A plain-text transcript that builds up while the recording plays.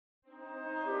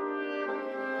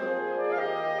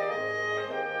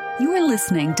You are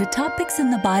listening to Topics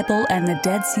in the Bible and the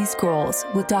Dead Sea Scrolls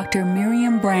with Dr.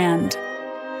 Miriam Brand.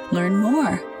 Learn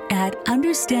more at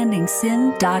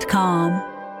understandingsin.com.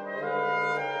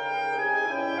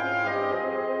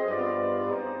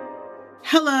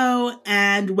 Hello,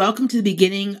 and welcome to the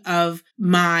beginning of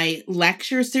my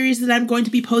lecture series that I'm going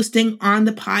to be posting on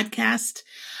the podcast.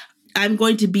 I'm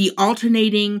going to be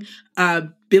alternating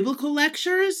biblical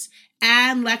lectures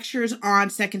and lectures on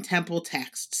Second Temple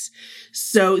texts.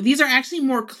 So these are actually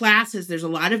more classes. There's a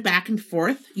lot of back and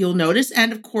forth, you'll notice.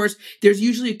 And of course, there's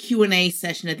usually a Q&A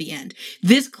session at the end.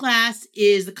 This class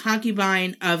is The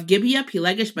Concubine of Gibeah,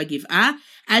 Pilegesh by Giv'ah.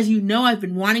 As you know, I've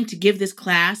been wanting to give this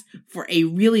class for a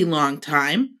really long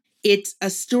time. It's a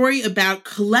story about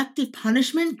collective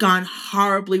punishment gone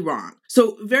horribly wrong.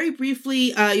 So very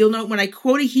briefly, you'll note when I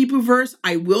quote a Hebrew verse,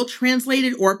 I will translate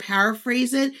it or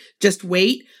paraphrase it. Just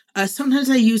wait. Sometimes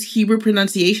I use Hebrew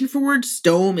pronunciation for words.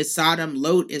 Sdom is Sodom,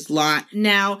 Lot is Lot.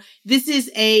 Now, this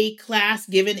is a class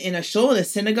given in a shul, in a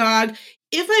synagogue.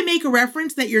 If I make a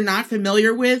reference that you're not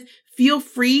familiar with, feel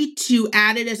free to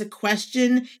add it as a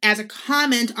question, as a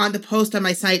comment on the post on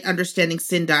my site,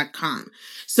 understandingsin.com.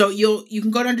 So you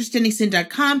can go to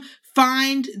understandingsin.com,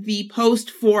 find the post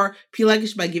for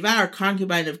Pilegesh by Giv'ah, or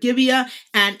Concubine of Gibeah,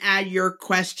 and add your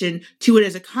question to it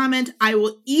as a comment. I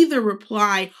will either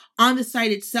reply on the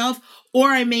site itself, or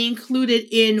I may include it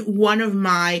in one of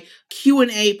my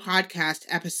Q&A podcast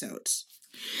episodes.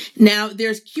 Now,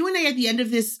 there's Q&A at the end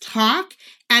of this talk,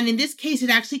 and in this case, it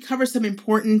actually covers some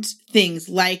important things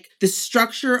like the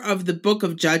structure of the book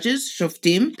of Judges,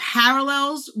 Shoftim,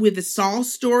 parallels with the Saul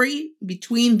story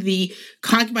between the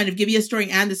Concubine of Gibeah story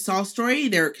and the Saul story.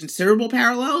 There are considerable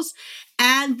parallels,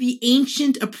 and the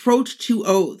ancient approach to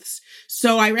oaths.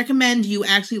 So I recommend you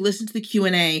actually listen to the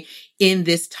Q&A in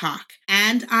this talk,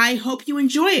 and I hope you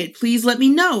enjoy it. Please let me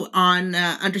know on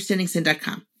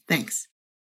understandingsin.com. Thanks.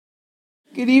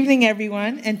 Good evening,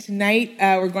 everyone. And tonight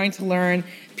we're going to learn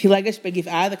Pilegesh by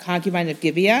Giv'ah, the Concubine of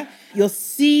Gibeah. You'll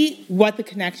see what the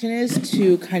connection is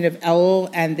to kind of Elul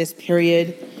and this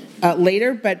period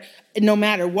later, but no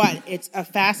matter what, it's a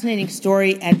fascinating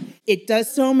story, and it does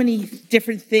so many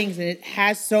different things, and it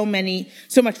has so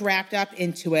much wrapped up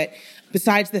into it.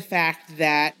 Besides the fact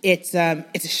that it's a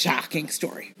shocking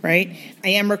story, right? I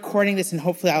am recording this, and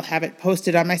hopefully I'll have it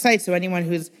posted on my site, so anyone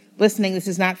who's listening, this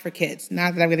is not for kids.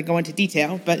 Not that I'm going to go into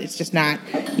detail, but it's just not,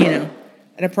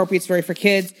 an appropriate story for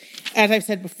kids. As I've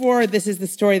said before, this is the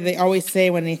story that they always say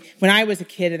when I was a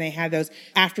kid and they had those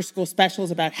after-school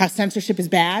specials about how censorship is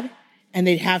bad, and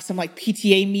they'd have some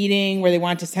PTA meeting where they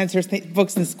wanted to censor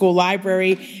books in the school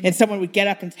library, and someone would get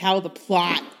up and tell the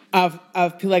plot of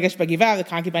Pilegesh by Giv'ah, the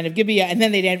Concubine of Gibeah, and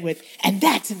then they'd end with, and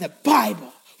that's in the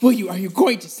Bible. Are you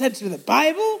going to censor the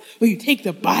Bible? Will you take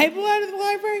the Bible out of the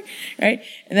library? Right?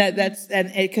 And that's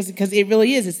because it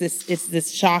really is. It's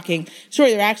this shocking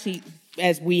story. They're actually,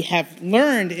 as we have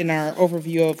learned in our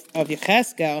overview of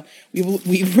Yechezkel,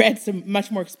 we've read some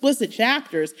much more explicit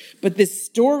chapters, but this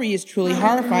story is truly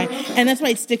horrifying, and that's why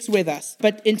it sticks with us.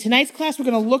 But in tonight's class, we're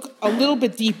going to look a little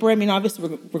bit deeper. I mean,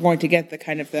 obviously, we're going to get the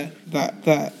kind of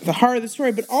the heart of the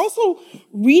story, but also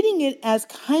reading it as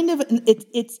kind of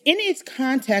it's in its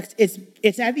context.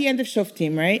 It's at the end of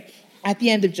Shoftim, right? At the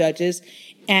end of Judges,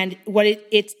 and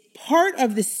it's part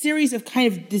of the series of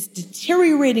kind of this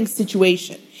deteriorating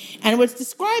situation. And what it's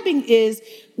describing is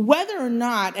whether or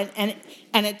not, and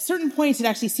at certain points it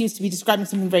actually seems to be describing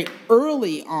something very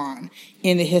early on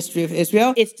in the history of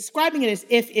Israel. It's describing it as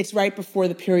if it's right before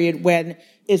the period when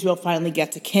Israel finally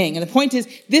gets a king. And the point is,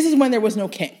 this is when there was no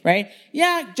king, right?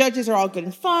 Yeah, judges are all good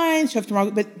and fine, Shoftim are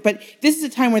all good, but this is a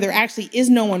time where there actually is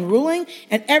no one ruling,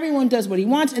 and everyone does what he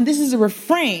wants. And this is a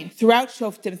refrain throughout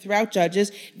Shoftim, throughout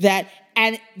Judges,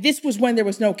 and this was when there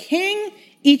was no king.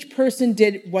 Each person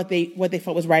did what they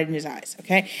felt was right in his eyes,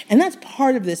 okay? And that's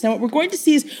part of this. Now, what we're going to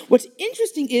see is, what's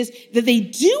interesting is that they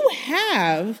do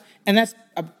have, and that's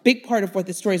a big part of what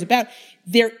this story is about,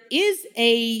 there is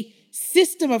a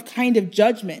system of kind of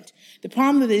judgment. The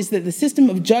problem is that the system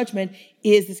of judgment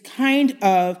is this kind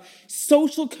of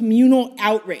social communal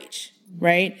outrage,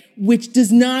 right? Which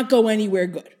does not go anywhere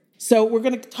good. So we're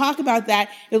going to talk about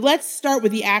that. But let's start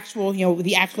with the actual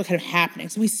kind of happening.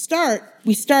 So we start,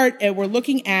 we're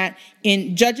looking at,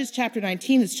 in Judges chapter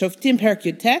 19, it's Shoftim Perek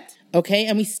Yud Tet, okay?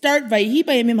 And we start, Vayehi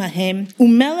bayamim hahem,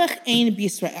 umelech ein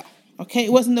b'Yisrael. Okay,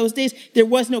 it wasn't those days. There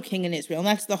was no king in Israel. And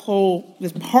that's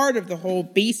this part of the whole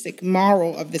basic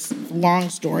moral of this long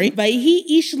story. Vayhi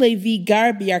ish Levi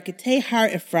gar b'yarketei har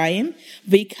Ephraim,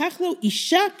 v'yikach lo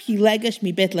isha pilegesh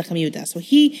mibet lechem Yehuda. So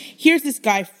here's this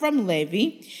guy from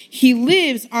Levi. He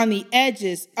lives on the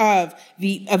edges of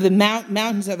the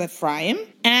mountains of Ephraim,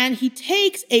 and he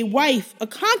takes a wife, a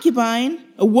concubine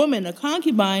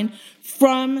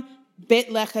from Bet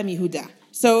Lechem Yehuda.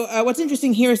 So what's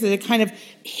interesting here is that it kind of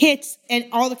hits and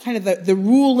all the kind of the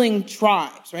ruling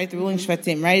tribes, right? The ruling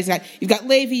Shvatim, right? You've got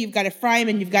Levi, you've got Ephraim,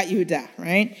 and you've got Yehuda,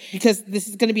 right? Because this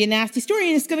is going to be a nasty story,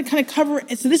 and it's going to kind of cover.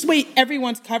 So this way,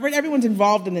 everyone's covered. Everyone's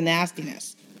involved in the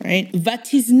nastiness, right?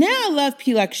 Vatizneh alav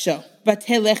pilaksho,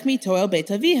 vatelech mito el beit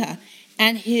aviha,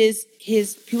 and his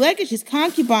Pilegesh, his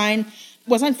concubine,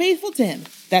 was unfaithful to him.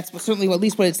 That's certainly at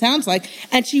least what it sounds like.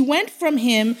 And she went from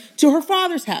him to her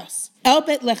father's house. El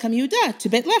Bet Lechem Yehuda, to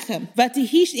Bet Lechem,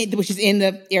 which is in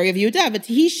the area of Yehuda.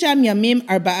 V'tihisham yamim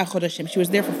arba'a chodashim. She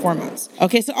was there for 4 months.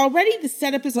 Okay, so already the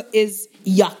setup is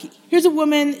yucky. Here's a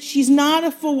woman. She's not a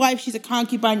full wife. She's a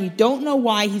concubine. You don't know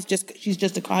why. She's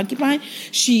just a concubine.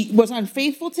 She was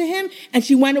unfaithful to him, and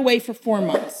she went away for 4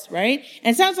 months. Right?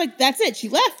 And it sounds like that's it. She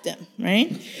left him. Right?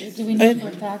 Do we know for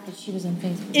a fact that she was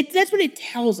unfaithful? That's what it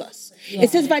tells us. Yeah. It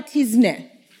says Vatizneh.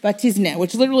 Vatizneh,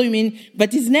 which literally means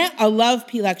Vatizneh alav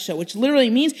pilaksho, which literally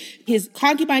means his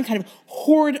concubine kind of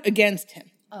whored against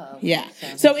him. Oh, yeah.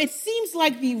 So it seems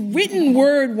like the written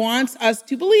word wants us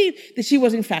to believe that she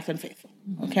was in fact unfaithful.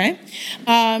 Okay?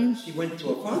 She went to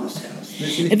her father's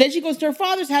house. And then she goes to her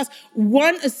father's house.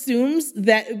 One assumes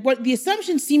that what the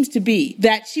assumption seems to be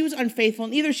that she was unfaithful,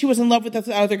 and either she was in love with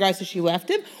the other guy so she left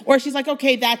him, or she's like,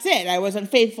 okay, that's it. I was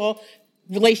unfaithful.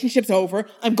 Relationship's over.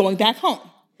 I'm going back home.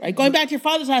 Right? Going back to your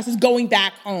father's house is going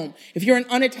back home. If you're an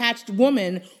unattached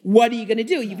woman, what are you going to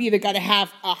do? You've either got to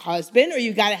have a husband or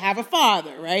you've got to have a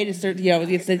father, right? I guess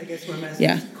what I'm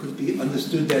asking could be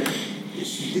understood that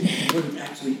she wasn't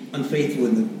actually unfaithful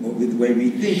in the way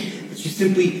we think, but she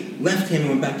simply left him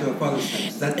and went back to her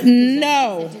father's house.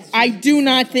 No, I do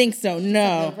not think so.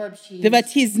 No. The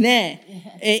Vatizneh.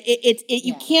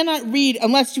 You cannot read,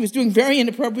 unless she was doing very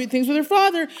inappropriate things with her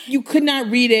father, you could not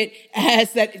read it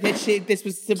as this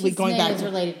was simply going back. Is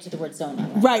related to the word zona.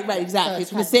 Right, exactly. So it's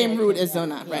from the same root as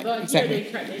zona. Right, well, exactly.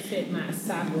 Here they said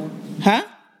ma'asavo. Huh?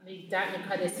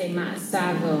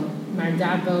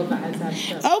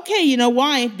 Okay, you know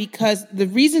why? Because the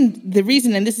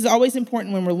reason, and this is always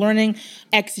important when we're learning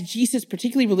exegesis,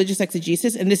 particularly religious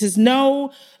exegesis, and I'm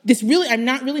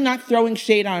not throwing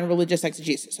shade on religious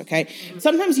exegesis, okay?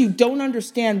 Sometimes you don't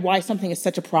understand why something is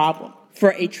such a problem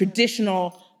for a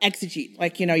traditional exegete.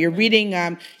 Like, you're reading,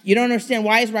 you don't understand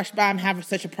why is Rashbam have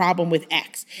such a problem with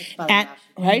X.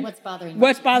 Right? What's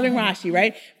bothering Rashi,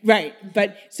 right? Right.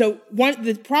 But so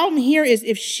the problem here is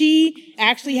if she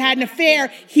actually had an affair,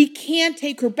 he can't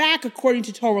take her back according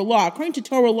to Torah law. According to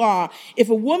Torah law, if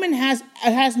a woman has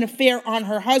an affair on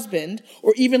her husband,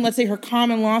 or even let's say her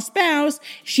common law spouse,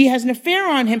 she has an affair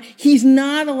on him, he's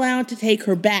not allowed to take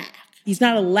her back. He's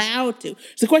not allowed to.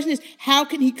 So the question is, how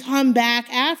can he come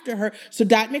back after her? So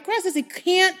Dat Mikra says it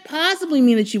can't possibly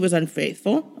mean that she was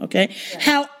unfaithful, okay?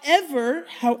 Yeah.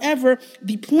 However,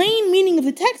 the plain meaning of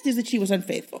the text is that she was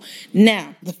unfaithful.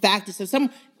 Now, the fact is,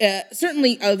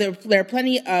 certainly there are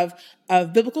plenty of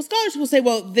biblical scholars who will say,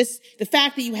 well, the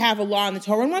fact that you have a law in the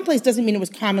Torah in one place doesn't mean it was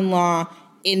common law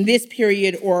in this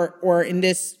period or in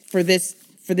this for this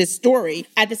story.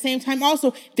 At the same time,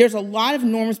 also, there's a lot of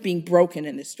norms being broken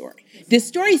in this story. This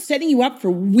story is setting you up for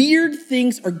weird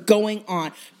things are going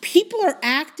on. People are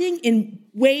acting in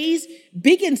ways,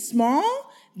 big and small,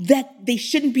 that they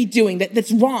shouldn't be doing,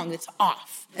 that's wrong, that's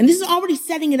off. And this is already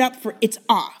setting it up for it's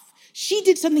off. She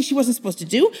did something she wasn't supposed to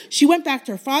do. She went back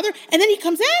to her father, and then he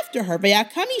comes after her.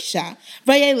 Vayakamisha,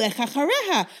 vayelech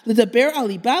achareha, l'daber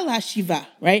aliba la'shiva,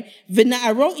 right?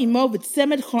 V'na'aro imo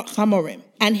v'tzemed chamorim.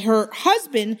 And her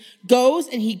husband goes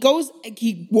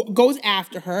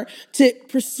after her to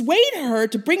persuade her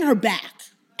to bring her back.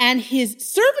 And his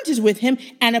servant is with him,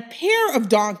 and a pair of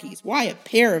donkeys. Why a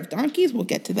pair of donkeys? We'll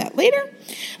get to that later.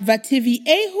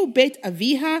 Vativiehu bet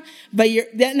aviha.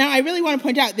 Now, I really want to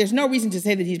point out, there's no reason to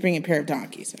say that he's bringing a pair of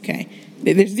donkeys, okay?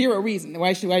 There's zero reason.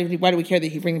 Why do we care that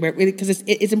he's bringing a pair? Because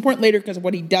it's important later because of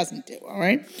what he doesn't do, all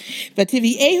right?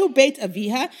 Vativiehu bet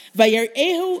aviha.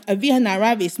 Vayerehu aviha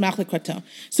nara v'yismach lekwato.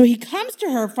 So he comes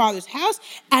to her father's house,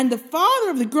 and the father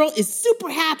of the girl is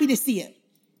super happy to see him,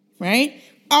 right?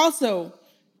 Also,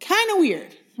 kind of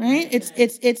weird, right? It's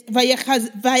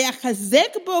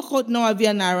vayachazek bo chotno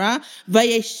avianara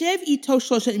vayeshev ito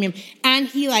shloshat yamim, and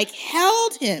he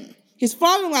held him. His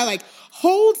father-in-law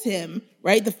holds him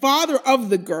right? The father of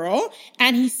the girl,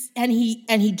 and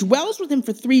he dwells with him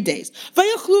for 3 days.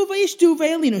 Vayachlu, vayishtu,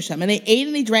 vayalinu sham, and they ate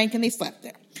and they drank and they slept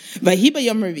there. Vahiba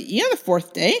yom revi'i, on the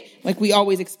 4th day, like we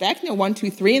always expect, 1,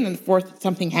 2, 3, and then the 4th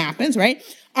something happens, right?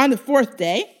 On the 4th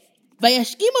day,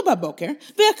 vayashkimu baboker,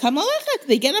 vayakam lalechet.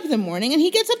 They get up in the morning and he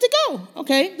gets up to go.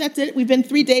 Okay, that's it. We've been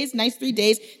 3 days, nice 3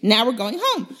 days. Now we're going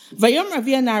home. Vayom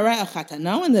ravia nara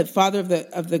achatano, and the father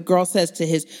of the girl says to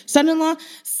his son-in-law,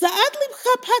 Sa'ad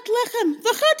libcha pat lechem,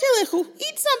 v'char telechu,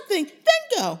 eat something, then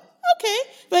go. Okay.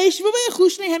 They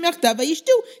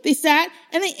sat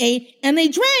and they ate and they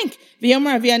drank. So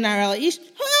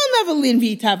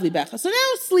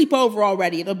now sleep over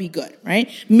already. It'll be good, right?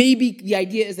 Maybe the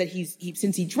idea is that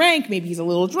since he drank, maybe he's a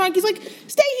little drunk. He's like,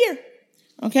 stay here.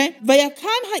 Okay. But the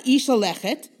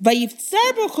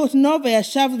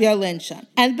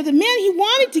man, he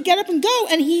wanted to get up and go,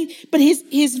 but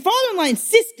his father-in-law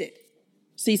insisted.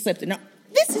 So he slept in. Now,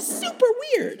 this is super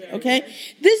weird, okay?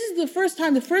 This is the first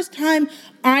time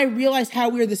I realized how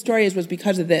weird the story is was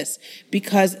because of this.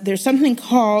 Because there's something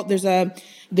called, there's a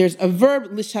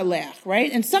verb, lishalech,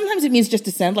 right? And sometimes it means just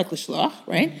to send, like lishloch,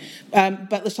 right?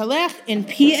 But lishalech in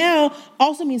PL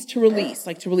also means to release,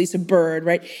 like to release a bird,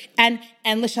 right? And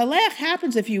lishalech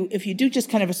happens, if you do just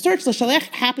kind of a search,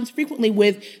 lishalech happens frequently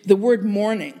with the word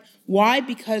morning. Why?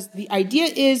 Because the idea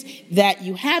is that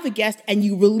you have a guest and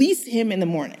you release him in the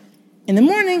morning. In the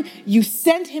morning, you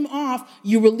send him off,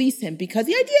 you release him. Because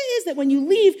the idea is that when you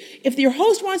leave, if your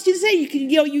host wants you to stay,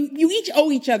 you each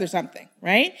owe each other something,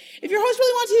 right? If your host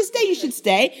really wants you to stay, you should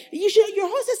stay. Your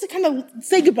host has to kind of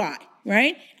say goodbye,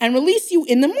 right? And release you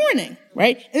in the morning,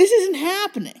 right? And this isn't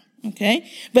happening. Okay.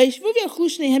 That's what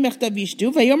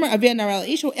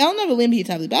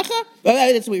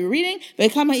we were reading.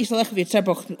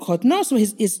 So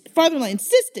his father-in-law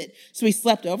insisted. So he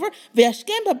slept over. On the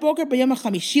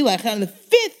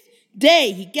 5th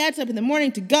day, he gets up in the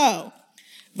morning to go.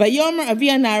 And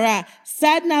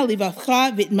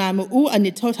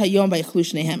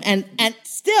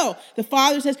still, the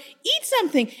father says, eat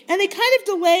something. And they kind of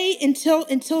delay until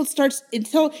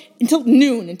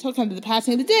noon, until kind of the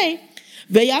passing of the day.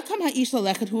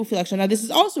 Now, this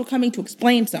is also coming to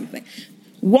explain something.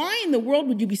 Why in the world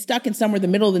would you be stuck in somewhere in the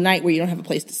middle of the night where you don't have a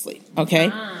place to sleep?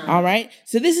 Okay? All right?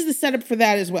 So this is the setup for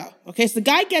that as well. Okay? So the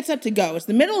guy gets up to go. It's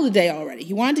the middle of the day already.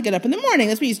 He wanted to get up in the morning.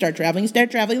 That's when you start traveling. You start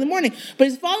traveling in the morning. But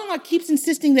his father-in-law keeps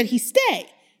insisting that he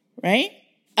stay. Right?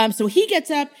 So he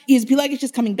gets up. His Peleg is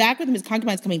just coming back with him. His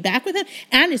concubine's coming back with him.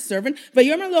 And his servant. He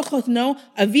says,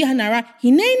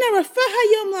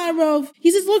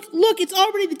 look, it's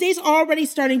already, the day's already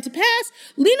starting to pass.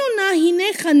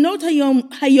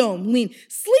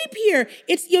 Sleep here.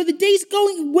 It's, the day's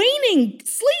waning.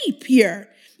 Sleep here.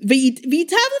 And it'll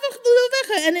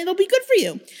be good for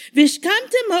you. And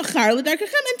tomorrow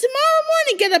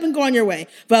morning, get up and go on your way.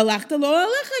 And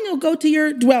you'll go to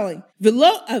your dwelling. And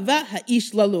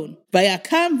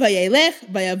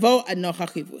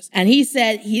he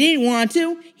said he didn't want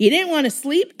to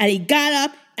sleep, and he got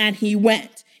up and he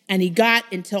went. And he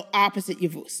got until opposite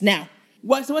Yavuz. Now,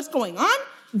 what's going on?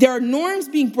 There are norms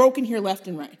being broken here left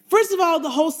and right. First of all, the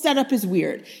whole setup is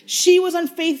weird. She was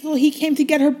unfaithful. He came to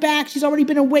get her back. She's already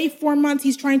been away 4 months.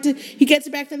 He gets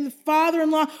it back. Then the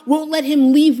father-in-law won't let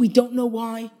him leave. We don't know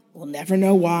why. We'll never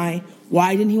know why.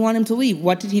 Why didn't he want him to leave?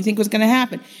 What did he think was going to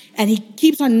happen? And he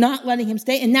keeps on not letting him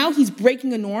stay. And now he's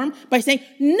breaking a norm by saying,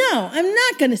 no, I'm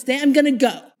not going to stay. I'm going to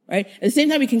go. Right? At the same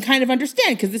time, we can kind of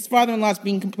understand because this father-in-law is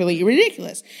being completely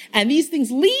ridiculous. And these things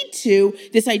lead to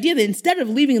this idea that instead of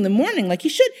leaving in the morning like he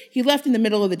should, he left in the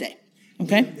middle of the day.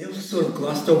 Okay? They also sort of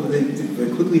glossed over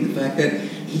very quickly the fact that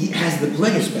he has the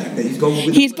Pelegish back, that he's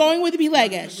going with the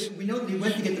Pelegish. We know that he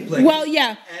went to get the Pelegish. Well,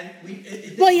 yeah.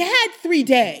 He had 3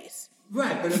 days.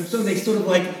 Right, but so they sort of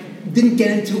didn't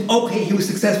get into, okay, he was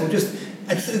successful, just...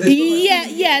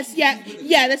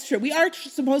 Yeah, that's true. We are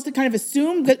supposed to kind of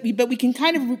assume that, but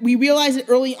we realize it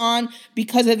early on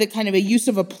because of the kind of a use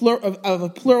of a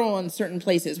plural in certain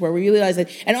places where we realize that,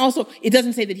 and also it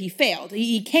doesn't say that he failed.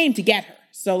 He came to get her.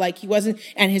 So he wasn't,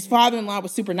 and his father-in-law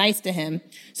was super nice to him.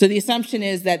 So the assumption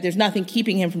is that there's nothing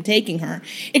keeping him from taking her,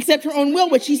 except her own will,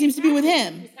 which she seems to be with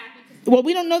him. Well,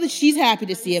 we don't know that she's happy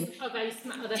to see him.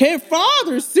 Her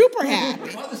father's super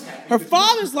happy. Her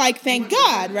father's like, thank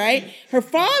God, right? Her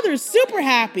father's super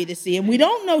happy to see him. We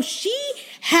don't know. She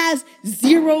has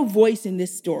zero voice in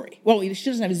this story. Well, she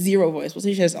doesn't have zero voice. We'll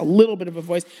say she has a little bit of a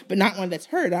voice, but not one that's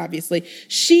heard, obviously.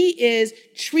 She is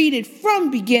treated from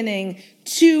beginning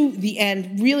to the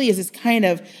end really as this kind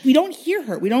of, we don't hear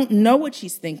her. We don't know what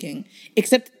she's thinking,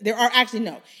 except there are actually,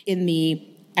 no. In the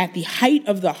at the height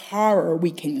of the horror we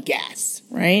can guess,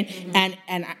 right? Mm-hmm.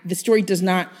 And the story does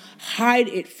not hide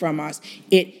it from us.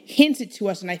 It hints it to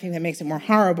us, and I think that makes it more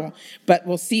horrible. But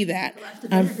we'll see that. Well, at the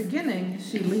very beginning,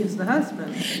 she leaves the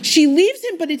husband. She leaves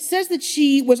him, but it says that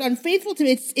she was unfaithful to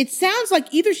him. It sounds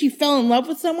like either she fell in love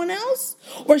with someone else,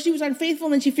 or she was unfaithful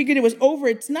and then she figured it was over.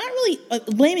 It's not really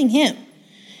blaming him.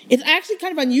 It's actually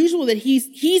kind of unusual that he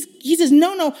says,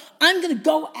 no, I'm going to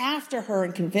go after her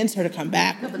and convince her to come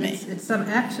back with me. It's some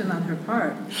action on her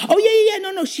part. Oh, yeah,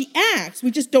 no, she acts.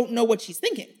 We just don't know what she's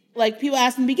thinking. Like, people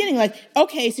asked in the beginning, like,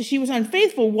 okay, so she was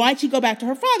unfaithful. Why'd she go back to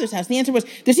her father's house? And the answer was,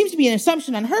 there seems to be an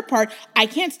assumption on her part, I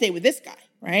can't stay with this guy,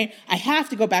 right? I have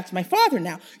to go back to my father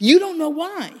now. You don't know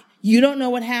why. You don't know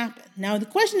what happened. Now, the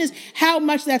question is how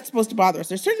much that's supposed to bother us.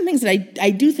 There's certain things that I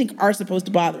do think are supposed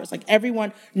to bother us, like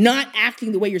everyone not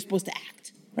acting the way you're supposed to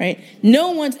act, right?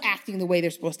 No one's acting the way they're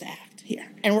supposed to act here.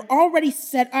 And we're already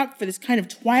set up for this kind of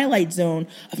Twilight Zone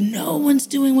of no one's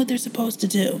doing what they're supposed to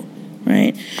do,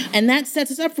 right? And that sets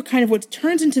us up for kind of what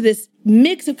turns into this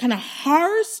mix of kind of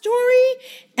horror story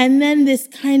and then this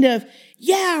kind of,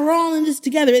 yeah, we're all in this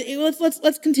together.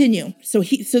 Let's continue. So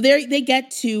there they get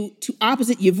to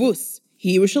opposite Yevus,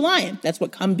 Yerushalayim. That's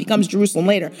what becomes Jerusalem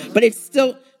later. But it's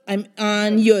still, I'm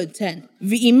on Yud 10.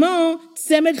 V'imo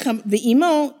tzemed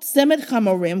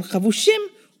chamorim chavushim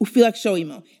ufilak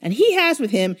shoimo. And he has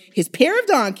with him his pair of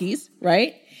donkeys,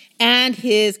 right? And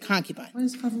his concubine. What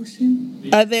is chavushim?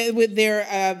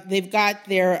 They've got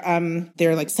their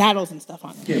like saddles and stuff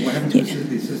on them. Yeah, what happened to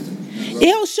the system?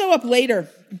 It'll show up later,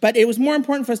 but it was more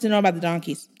important for us to know about the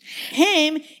donkeys.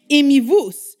 Hem im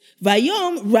Yevus.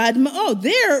 Vayom rad ma'o.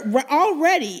 They're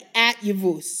already at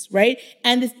Yevus, right?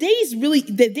 And the day's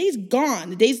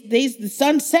gone. The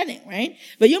sun's setting, right?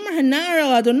 Vayom hanar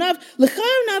el adonav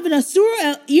lechav v'nasur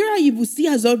el ira Yevusi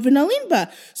hazot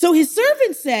v'nalimba. So his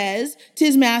servant says to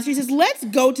his master, he says, let's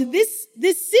go to this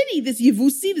city, this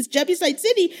Yevusi, this Jebusite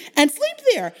city, and sleep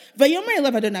there. Vayom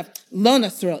elev adonav lo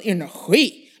nasur el ir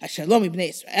nachri ashalom ibnei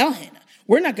Israel hena.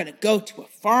 We're not going to go to a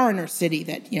foreigner city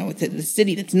that, the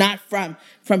city that's not from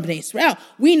Bnei Israel.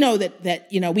 We know that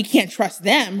we can't trust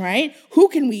them, right? Who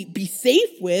can we be safe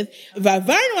with?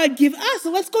 Vavarnu give us.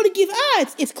 So let's go to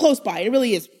Giv'ah. It's close by. It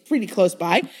really is pretty close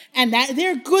by. And that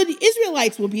they're good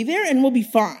Israelites will be there and we'll be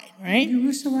fine, right?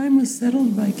 Jerusalem was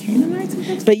settled by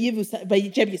Canaanites? By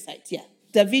Jebusites, yeah.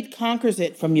 David conquers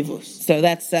it from Yevus. So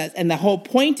that's, and the whole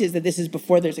point is that this is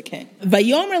before there's a king.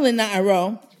 Vayomer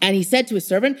lena'aro, and he said to his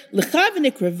servant, L'cha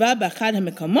v'nekreva b'achad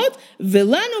ha'mekamot,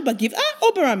 v'lanu b'giv'ah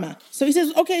o b'ramah. So he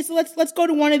says, okay, so let's go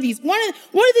to one of these, one of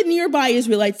the nearby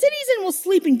Israelite cities, and we'll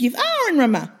sleep in Giv'ah or in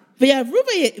Ramah. And they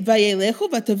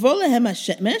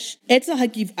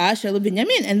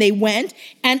went,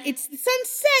 and it's the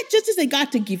sunset just as they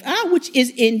got to Giv'ah, which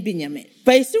is in Binyamin.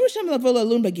 So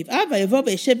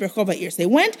they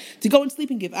went to go and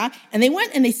sleep in Giv'ah, and they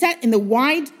went and they sat in the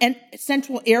wide and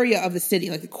central area of the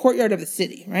city, like the courtyard of the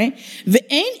city, right?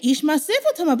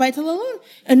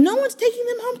 And no one's taking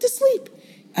them home to sleep.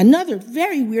 Another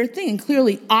very weird thing, and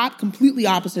clearly completely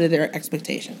opposite of their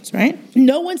expectations, right?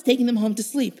 No one's taking them home to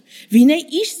sleep. And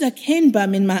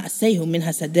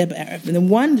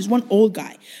there's one old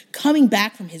guy coming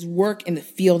back from his work in the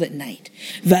field at night.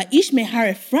 He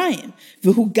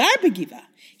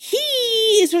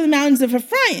is from the mountains of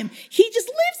Ephraim. He just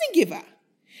lives in Giv'ah.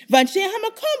 But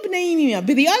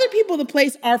the other people of the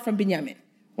place are from Binyamin.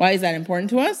 Why is that important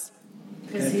to us?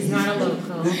 Because he's not a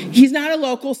local. He's not a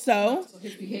local, so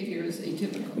his behavior is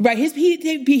atypical. Right, his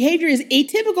behavior is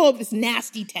atypical of this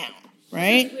nasty town,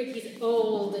 right? He's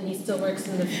old and he still works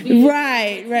in the field.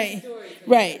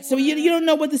 Right. So you don't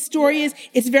know what the story is.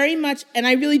 It's very much, and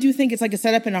I really do think it's like a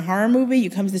setup in a horror movie.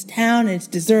 You come to this town and it's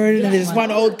deserted, and there's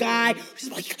one old guy who's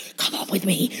like, "Come on with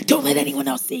me. Don't let anyone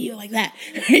else see you," like that.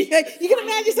 You can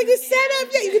imagine it's like the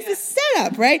setup. Yeah, it's the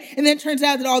setup, right? And then it turns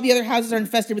out that all the other houses are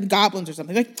infested with goblins or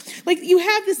something. Like you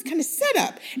have this kind of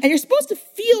setup, and you're supposed to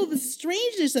feel the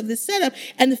strangeness of this setup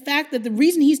and the fact that the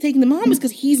reason he's taking them home is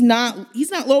because he's not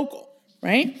local,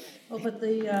 right? Well, but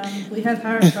we had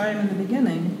Haraphaim in the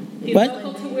beginning. He's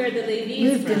local to where the lady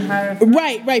lived in Haraphaim.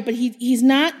 Right, but he's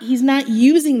not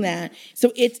using that.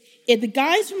 So it's the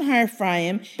guy's from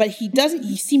Haraphaim, but he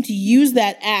seemed to use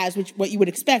that as what you would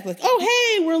expect, like, oh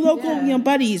hey, we're local,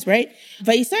 buddies, right?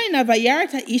 And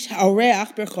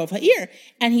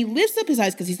he lifts up his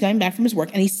eyes because he's coming back from his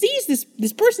work, and he sees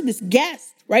this person, this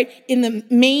guest, right, in the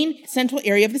main central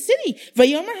area of the city.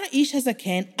 Vayomer ha'ish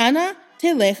hazaken ana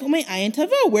telech u'me'ayin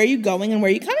tavo. Where are you going and where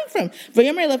are you coming from?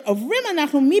 Vayomer elev ovrim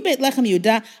anachnu mi beit lechem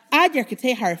Yehuda ad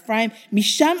yarketei Haraphaim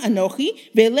misham anochi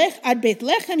ve'lech ad beit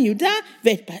lechem Yehuda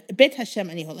ve'et beit Hashem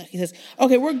ani holech. He says,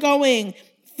 okay, we're going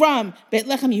from Beit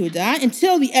Lechem Yehuda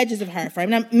until the edges of Har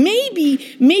Ephraim. Now, maybe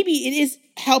it is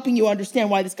helping you understand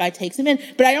why this guy takes him in,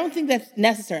 but I don't think that's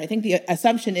necessary. I think the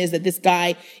assumption is that this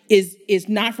guy is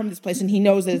not from this place, and he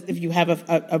knows that if you have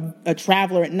a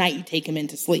traveler at night, you take him in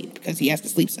to sleep because he has to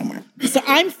sleep somewhere. So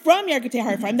I'm from Yarkutei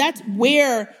Har Ephraim. That's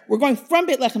where we're going from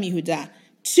Beit Lechem Yehuda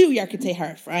to Yarkutei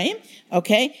Har Ephraim.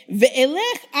 Okay,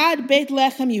 ve'elech ad Beit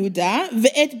Lechem Yehuda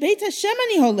ve'et Beit Hashem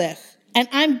ani holech. And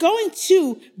I'm going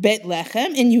to Beit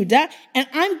Lechem in Yehuda, and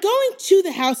I'm going to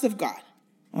the house of God.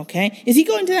 Okay? Is he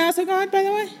going to the house of God, by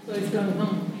the way? So he's going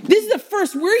home. This is the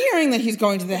first we're hearing that he's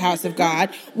going to the house of God.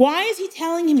 Why is he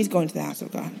telling him he's going to the house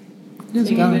of God? Don't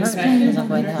hurt me because I'm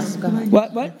going to the house of God.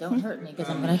 What? Don't hurt me because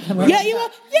I'm going to come. I'm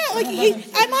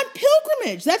on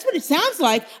pilgrimage. That's what it sounds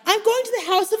like. I'm going to the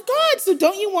house of God. So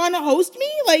don't you want to host me?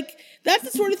 Like, that's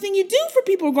the sort of thing you do for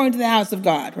people who are going to the house of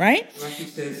God, right? Rashi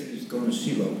says he's going to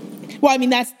Shiloh. Well, I mean,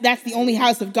 that's the only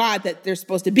house of God that they're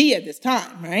supposed to be at this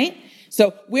time, right?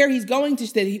 So where he's going,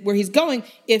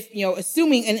 if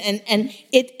assuming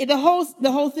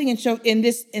the whole thing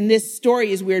in this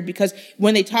story is weird because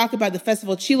when they talk about the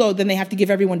festival of Shiloh, then they have to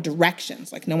give everyone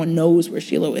directions, like no one knows where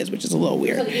Shiloh is, which is a little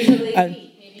weird. So he's a Levi.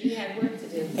 Maybe he had work to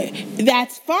do.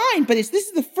 That's fine, but this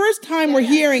is the first time we're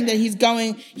hearing that he's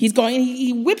going, and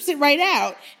he whips it right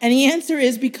out. And the answer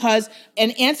is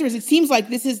it seems like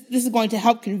this is going to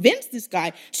help convince this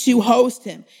guy to host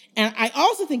him. And I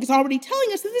also think it's already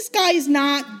telling us that this guy is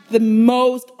not the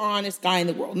most honest guy in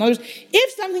the world. In other words,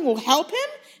 if something will help him,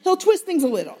 he'll twist things a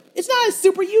little. It's not a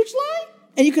super huge lie,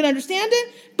 and you can understand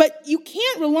it, but you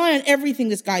can't rely on everything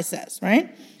this guy says,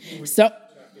 right? So,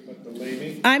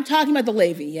 I'm talking about the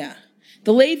Levi, yeah.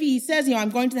 The Levi, he says, I'm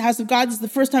going to the house of God. This is the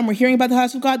first time we're hearing about the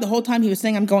house of God. The whole time he was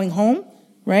saying, I'm going home,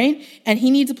 right? And he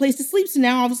needs a place to sleep, so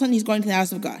now all of a sudden he's going to the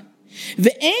house of God.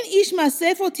 Ve'en ish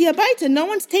ma'aseh oti habayta. No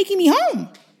one's taking me home,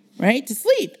 right, to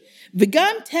sleep.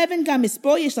 V'gam teven gam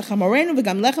mispo yesh lachamorenu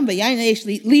v'gam lechem v'yayin yesh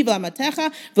li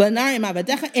v'lamatecha v'lenar im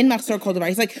avadecha en machzor kol davar.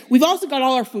 He's like, we've also got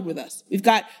all our food with us. We've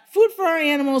got food for our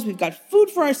animals. We've got food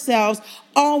for ourselves.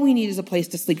 All we need is a place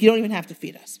to sleep. You don't even have to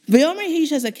feed us. V'yomer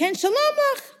hish hazaken shalom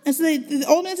lach. And so the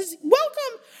old man says,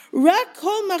 welcome. Rak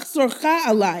kol machzorcha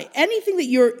alai. Anything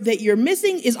that you're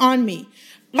missing is on me.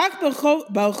 Rak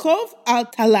balchov al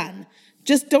talan.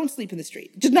 Just don't sleep in the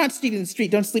street. Just not sleep in the street.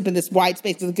 Don't sleep in this wide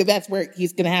space because that's where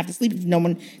he's going to have to sleep if no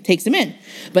one takes him in.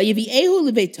 But he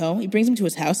brings him to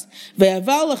his house. Right?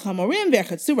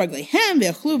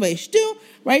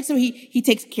 So he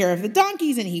takes care of the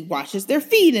donkeys and he washes their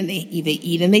feet and they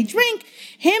eat and they drink.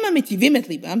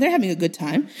 They're having a good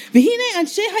time.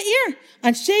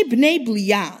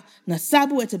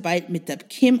 Nasabu et habayit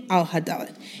mitabkim al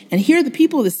hadalet. And here are the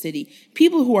people of the city,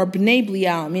 people who are bnei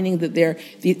blial, meaning that they're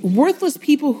the worthless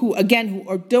people who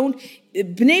don't.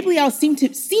 Bnei blial seem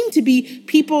to be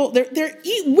people. They're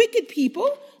wicked people,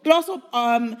 but also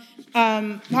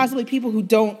possibly people who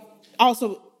don't.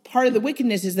 Also, part of the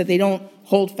wickedness is that they don't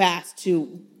hold fast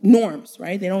to norms,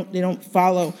 right? They don't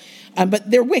follow,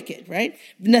 but they're wicked, right?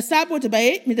 They're knocking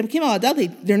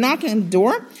on the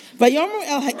door. They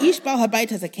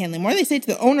say to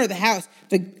the owner of the house,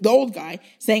 the old guy,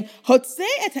 saying,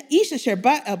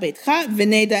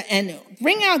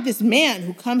 bring out this man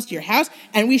who comes to your house,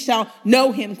 and we shall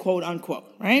know him, quote unquote,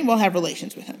 right? We'll have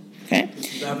relations with him. Okay?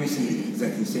 It's obviously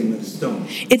exactly the same as stone.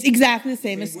 It's exactly the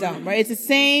same as stone, right? It's the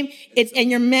same. And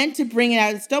you're meant to bring it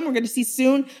out of stone. We're going to see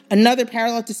soon another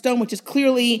parallel to stone, which is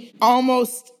clearly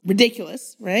almost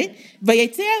ridiculous, right? And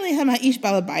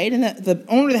the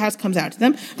owner of the house comes out to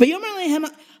them. They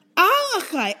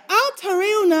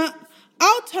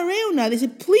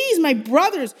said, please, my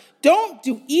brothers, don't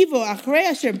do evil. After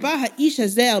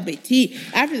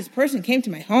this person came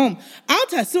to my home,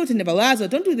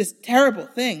 don't do this terrible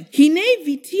thing. Here's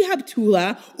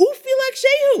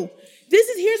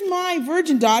my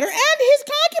virgin daughter and his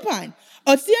concubine.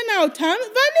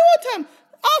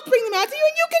 I'll bring them out to you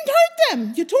and you can hurt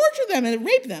them. You torture them and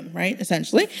rape them, right?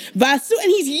 Essentially. Vasu, and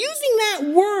he's using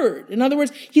that word. In other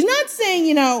words, he's not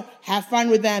saying, have fun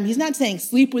with them. He's not saying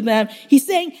sleep with them. He's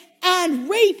saying, and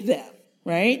rape them,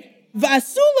 right?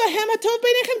 Vasu lahem hatov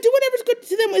beinechem, do whatever's good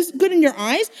to them is good in your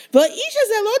eyes. Va'isha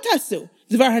zeh lo tasu,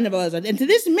 zvar hanabalazad. And to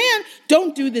this man,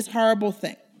 don't do this horrible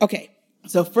thing. Okay.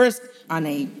 So first, on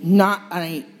a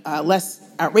less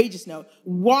outrageous note,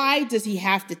 why does he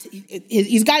have to,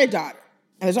 he's got a daughter.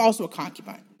 And there's also a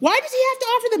concubine. Why does he have to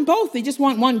offer them both? They just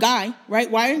want one guy,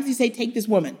 right? Why doesn't he say, take this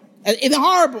woman? It's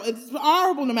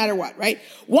horrible no matter what, right?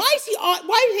 Why does he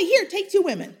say, here, take two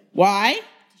women? Why?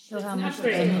 Show how much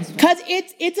it means. Because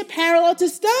it's a parallel to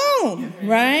stone,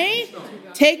 right?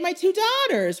 Take my 2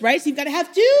 daughters, right? So you've got to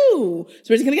have 2.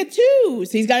 So he's going to get 2.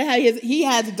 So he's got to have, he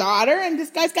has a daughter, and this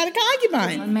guy's got a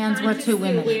concubine. One man's worth 2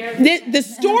 women. The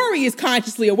story is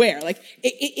consciously aware. Like,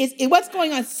 what's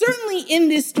going on? Certainly in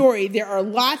this story, there are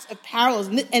lots of parallels.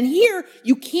 And here,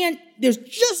 you can't, there's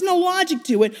just no logic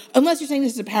to it unless you're saying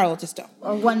this is a parallel to stone.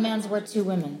 Or one man's worth 2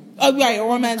 women. Oh, right, or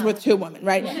one man's worth 2 women,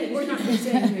 right? We're not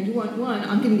saying, you want 1,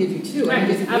 I'm going to give you 2. Right,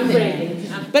 it's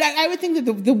upgrading. But I would think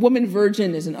that the woman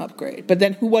virgin is an upgrade. But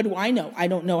then what do I know? I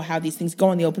don't know how these things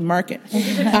go in the open market.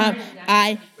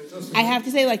 I have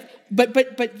to say, like, but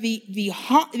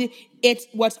it's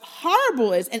what's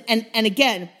horrible is, and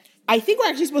again, I think we're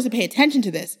actually supposed to pay attention to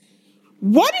this.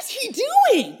 What is he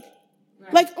doing?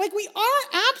 Right. Like we are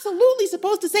absolutely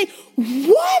supposed to say,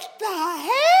 what the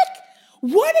heck?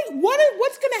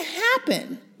 What's going to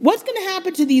happen? What's going to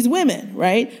happen to these women,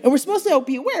 right? And we're supposed to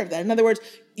be aware of that. In other words,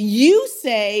 you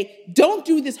say, don't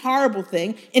do this horrible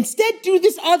thing. Instead, do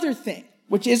this other thing,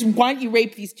 which is, why don't you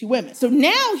rape these 2 women? So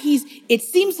now it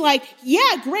seems like,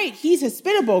 yeah, great, he's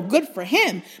hospitable, good for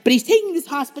him. But he's taking this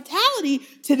hospitality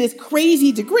to this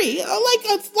crazy degree,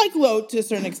 like Lot to a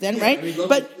certain extent, right? I mean,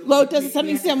 but Lot does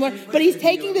something similar. But he's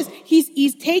taking this,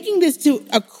 he's taking this to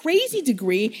a crazy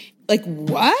degree. Like,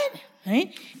 what?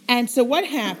 Right? And so what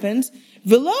happens?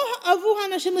 It's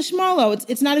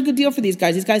not a good deal for these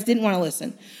guys. These guys didn't want to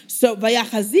listen. So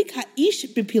vayachazik ha'ish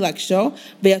b'pilaksho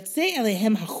v'yatzei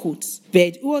elehem hachutz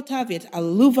v'yed'u ota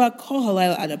v'yet'aluva kol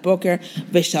halayla ad haboker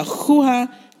v'shalchuha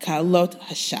ka'alot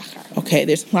hashachar. Okay,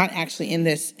 there's a lot actually in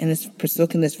this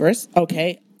verse.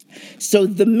 Okay, so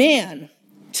the man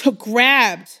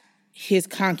grabbed his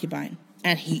concubine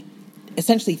and he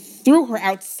essentially threw her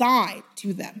outside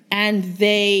to them, and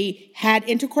they had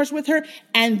intercourse with her,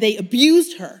 and they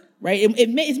abused her. Right?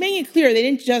 It's making it clear they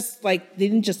didn't just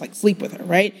sleep with her.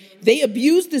 Right? They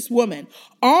abused this woman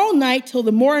all night till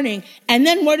the morning, and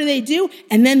then what do?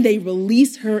 And then they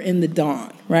release her in the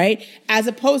dawn. Right? As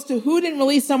opposed to who didn't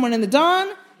release someone in the dawn?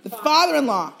 The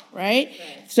father-in-law. Right?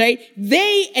 So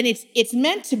it's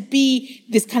meant to be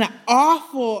this kind of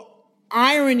awful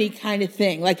irony kind of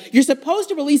thing. Like, you're supposed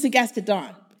to release a guest at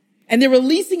dawn, and they're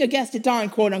releasing a guest at dawn,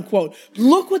 quote unquote.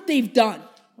 Look what they've done,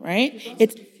 right?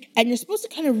 And you're supposed to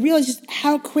kind of realize just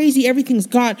how crazy everything's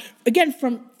gone. Again,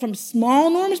 from small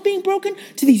norms being broken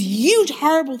to these huge,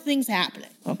 horrible things happening,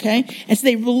 okay? And so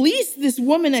they release this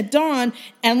woman at dawn,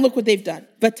 and look what they've done.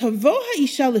 But tavo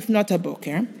ha'isha lifnot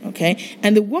haboker, okay?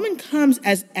 And the woman comes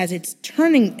as it's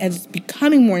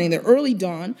becoming morning, the early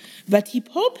dawn.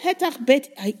 V'tipol petach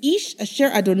bet ha'ish asher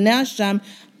adonai sham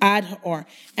ad ha'or.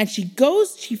 And she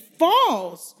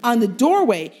falls on the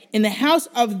doorway in the house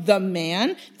of the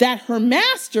man, that her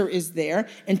master is there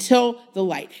until the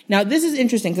light. Now, this is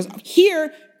interesting, because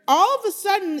here, all of a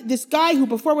sudden, this guy who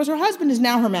before was her husband is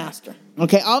now her master.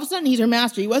 Okay, all of a sudden he's her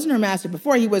master. He wasn't her master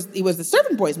before. He was the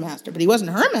servant boy's master, but he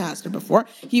wasn't her master before.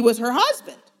 He was her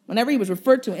husband. Whenever he was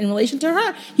referred to in relation to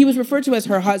her, he was referred to as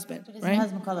her husband. But is her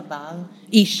husband called a Baal?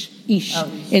 Ish.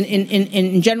 Oh, Ish.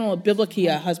 In general, biblically,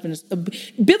 a husband is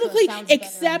biblically,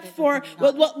 except for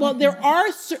there are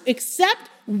except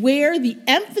where the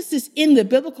emphasis in the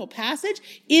biblical passage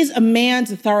is a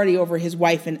man's authority over his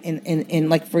wife,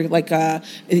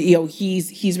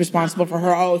 he's responsible for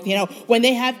her oath. When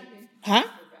they have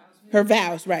her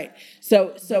vows, right?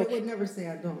 So I would never say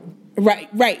Adon.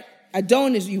 Right.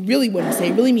 Adon is, you really wouldn't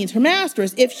say, it really means her master,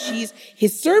 as if she's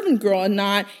his servant girl and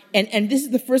not, and this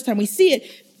is the first time we see it,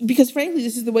 because frankly,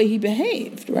 this is the way he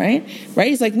behaved, right?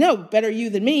 He's like, no, better you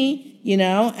than me,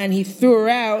 and he threw her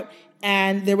out,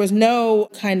 and there was no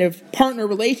kind of partner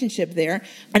relationship there,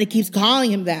 and he keeps calling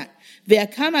him that.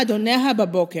 Ve'akam adoneha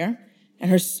baboker, and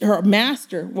her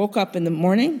master got up in the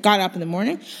morning.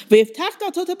 Ve'yiftach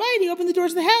daltot habayit, he opened the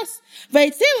doors of the house.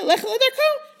 Ve'yitzeh lelech ledarko,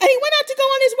 and he went out to go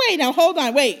on his way. Now hold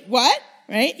on, wait, what?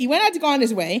 Right? He went out to go on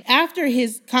his way after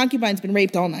his concubine's been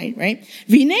raped all night, right?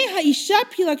 V'nei ha'isha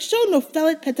pilaksho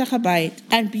nofelet petach habayit,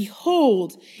 and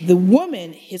behold, the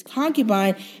woman, his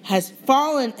concubine, has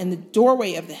fallen in the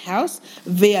doorway of the house.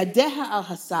 Ve'adeha al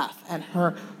hasaf, and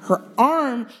her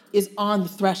arm is on the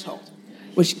threshold,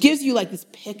 which gives you like this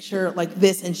picture like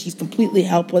this, and she's completely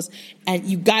helpless, and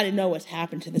you got to know what's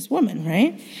happened to this woman,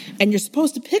 right? And you're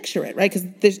supposed to picture it, right? Because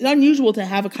it's unusual to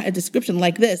have a description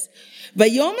like this.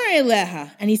 Vayomer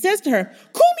eleha, and he says to her,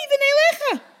 Kumi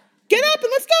v'nelecha, get up and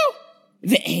let's go.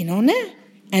 Ve'enoneh,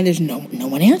 and there's no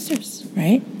one answers,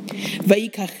 right?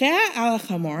 Vayikachea al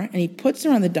chamor, and he puts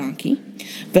her on the donkey.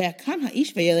 Vayakam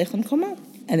ha'ish vayelech l'mkomo.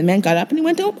 And the man got up and he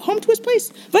went home to his place.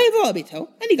 And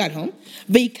he got home.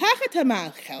 And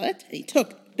he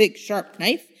took a big sharp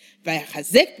knife.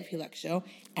 Vayachazek b'pilaksho,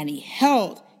 and he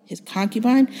held his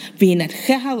concubine,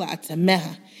 v'yinatcheha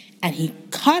la'atzameha, and he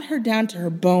cut her down to her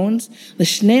bones,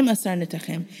 l'shneim asar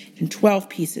netachem, in 12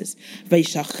 pieces.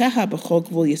 Vayishalcheha b'chol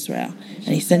gvul Yisrael,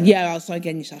 and he sent, also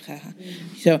again Yishalcheha.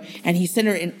 So, and he sent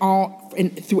her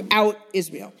throughout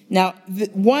Israel. Now,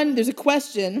 there's a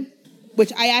question,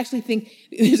 which I actually think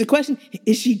there's a question: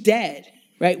 is she dead?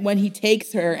 Right, when he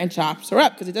takes her and chops her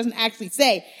up, because it doesn't actually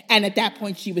say, and at that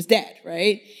point she was dead,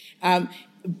 right? So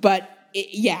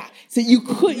you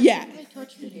could, yeah.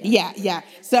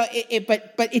 So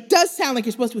but it does sound like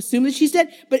you're supposed to assume that she's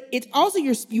dead, but it's also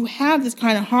you have this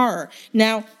kind of horror.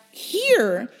 Now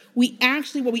here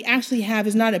what we actually have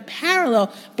is not a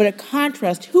parallel, but a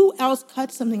contrast. Who else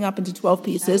cuts something up into 12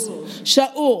 pieces?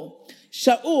 Shaul,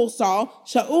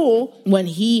 when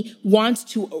he wants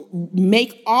to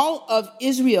make all of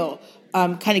Israel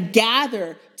kind of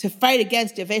gather to fight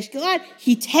against Yavesh Gilad,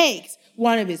 he takes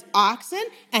one of his oxen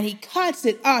and he cuts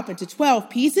it up into 12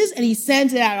 pieces and he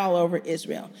sends it out all over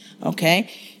Israel. Okay?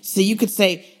 So you could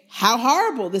say, how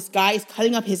horrible, this guy is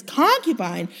cutting up his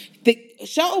concubine.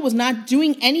 Shaul was not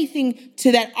doing anything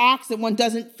to that ox that one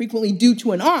doesn't frequently do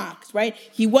to an ox, right?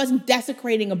 He wasn't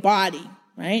desecrating a body,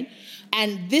 right?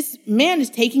 And this man is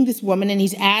taking this woman and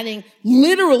he's adding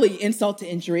literally insult to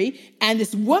injury. And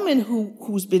this woman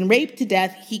who's been raped to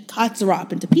death, he cuts her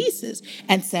up into pieces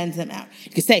and sends them out.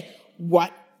 You could say,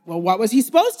 what was he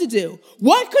supposed to do?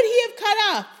 What could he have cut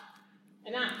up?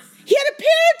 An ox. He had a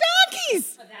pair of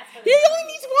donkeys. He only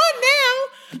needs one now.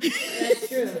 That's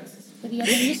true. But he had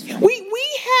a use for it. We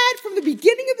had, from the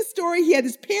beginning of the story, he had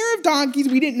this pair of donkeys.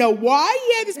 We didn't know why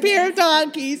he had this pair of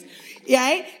donkeys.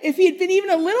 Right? If he had been even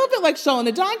a little bit like Shaul, and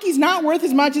a donkey's not worth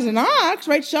as much as an ox,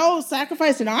 right? Shaul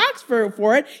sacrificed an ox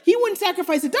for it. He wouldn't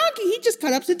sacrifice a donkey. He just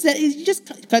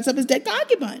cuts up his dead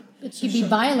concubine. But she'd be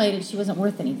violated. She wasn't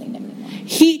worth anything anymore.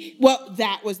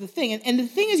 That was the thing. And the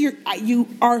thing is, you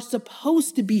are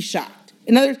supposed to be shocked.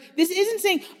 In other words, this isn't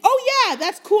saying, oh yeah,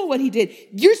 that's cool what he did.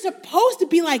 You're supposed to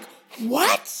be like,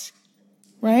 what?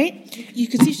 Right? You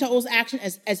can see Shaul's action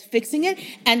as fixing it.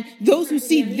 And those who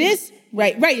see this,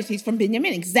 right, he's from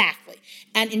Binyamin, exactly.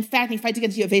 And in fact, he fights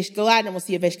against Yavesh Gilad, and we'll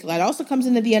see Yavesh Gilad also comes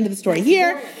in at the end of the story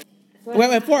here. Four.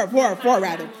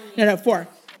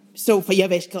 So for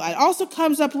Yavesh Gilad also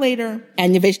comes up later,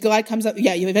 and Yavesh Gilad comes up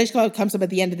at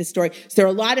the end of the story. So there are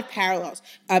a lot of parallels.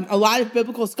 A lot of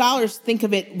biblical scholars think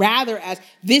of it rather as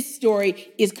this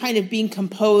story is kind of being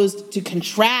composed to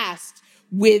contrast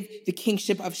with the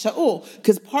kingship of Shaul.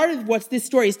 Because part of what this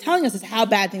story is telling us is how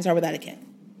bad things are without a king.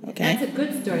 Okay? That's a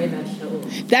good story about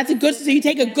Shaul. So you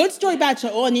take a good story about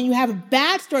Shaul, and then you have a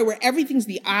bad story where everything's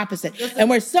the opposite. And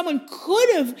where someone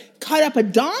could have cut up a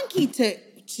donkey to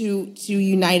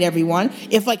unite everyone,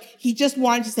 if he just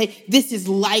wanted to say, this is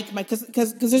like my,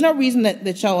 because there's no reason that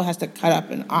Shaul has to cut up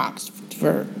an ox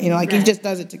for right. He just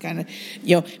does it to kind of,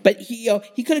 but he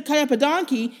could have cut up a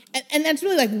donkey, and that's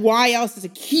really why else does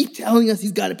it keep telling us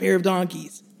he's got a pair of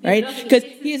donkeys? Right? Because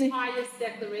he is his highest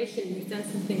declaration. He's done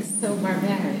something so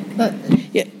barbaric.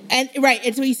 And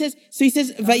so he says,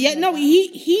 no,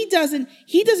 he doesn't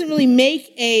really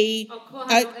make a.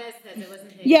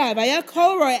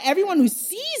 Everyone who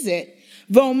sees it.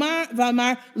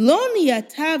 V'omar lo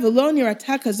niyata v'lo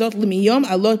nirata kazot l'miyom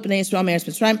alot b'nei Yisrael me'eretz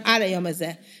Mitzrayim ad hayom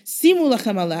hazeh simu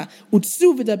lachem ala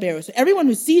utzu v'daberu. So everyone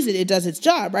who sees it, it does its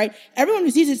job, right? Everyone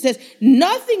who sees it says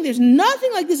there's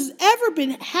nothing like this has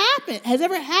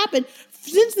ever happened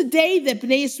since the day that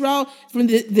Bnei Yisrael, from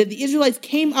the Israelites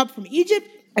came up from Egypt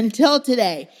until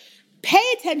today. Pay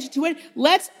attention to it.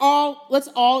 Let's all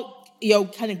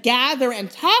kind of gather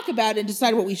and talk about it and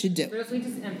decide what we should do. Rose, we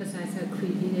just emphasize how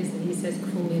creepy it is that he says,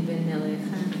 Kumi ben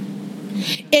Elecha.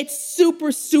 It's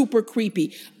super, super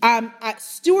creepy.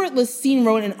 Stuart Lassine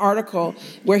wrote an article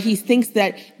where he thinks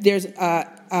that there's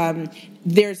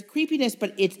creepiness,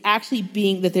 but it's actually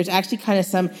there's actually kind of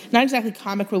some, not exactly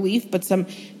comic relief, but some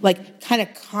kind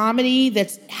of comedy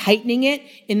that's heightening it,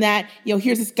 in that,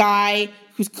 here's this guy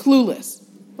who's clueless.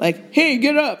 Hey,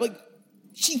 get up.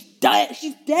 She's dead.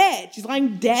 She's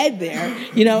lying dead there,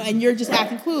 and you're just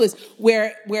acting clueless.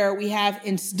 Where we have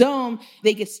in Sodom,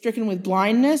 they get stricken with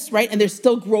blindness, right? And they're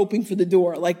still groping for the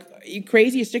door. Are you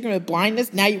crazy? You're stricken with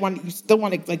blindness. Now you still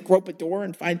want to grope a door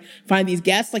and find these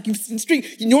guests.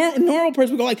 Normal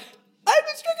person would go I've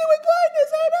been stricken with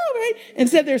blindness. I know, right?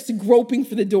 Instead, they're groping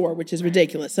for the door, which is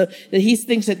ridiculous. So that he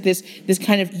thinks that this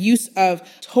kind of use of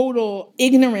total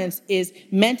ignorance is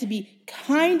meant to be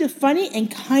kind of funny and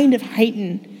kind of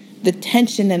heighten the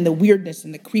tension and the weirdness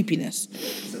and the creepiness.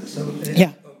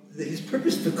 His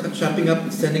purpose for chopping up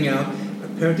and sending out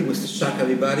apparently was to shock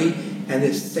everybody, and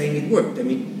they're saying it worked. I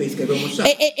mean, basically everyone was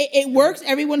shocked. It works.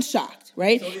 Everyone's shocked,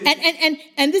 right? So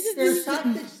and this is They're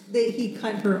shocked that he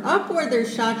cut her up, or they're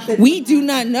shocked that we do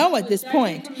not know at this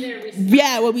point.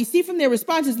 Yeah, what we see from their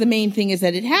responses, the main thing is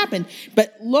that it happened.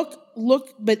 But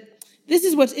but this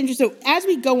is what's interesting. So as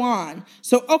we go on,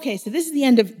 so this is the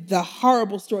end of the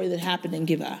horrible story that happened in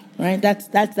Giv'ah, right? That's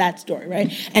that story,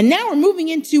 right? And now we're moving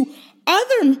into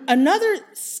another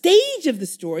stage of the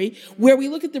story where we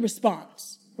look at the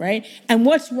response, right? And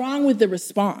what's wrong with the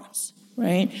response,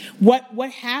 right?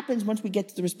 What happens once we get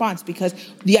to the response? Because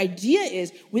the idea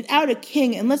is, without a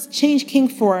king, and let's change king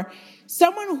for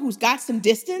someone who's got some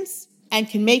distance and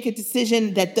can make a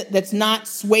decision that's not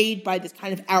swayed by this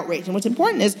kind of outrage. And what's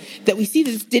important is that we see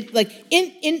this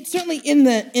certainly in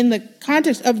the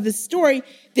context of this story,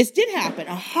 this did happen.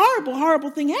 A horrible, horrible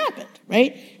thing happened,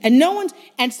 right? And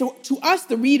so to us,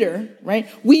 the reader, right,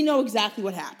 we know exactly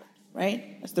what happened,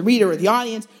 right? As the reader or the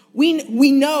audience,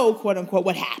 we know, quote unquote,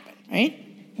 what happened, right?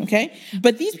 Okay?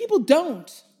 But these people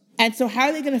don't. And so how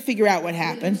are they going to figure out what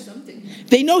happened?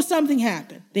 They know something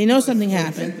happened. We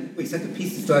sent the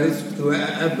piece to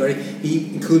everybody.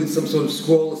 He included some sort of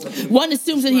scroll or something. One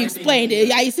assumes that he explained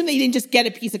it. I assume that he didn't just get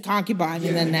a piece of concubine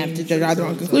and then have to draw their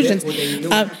own conclusions.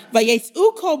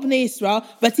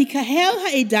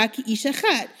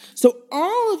 So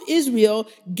all of Israel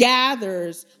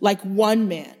gathers like one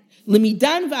man.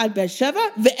 Limidan v'ad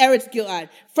Beersheva ve'eretz Gilad,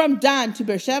 from Dan to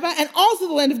Beersheva, and also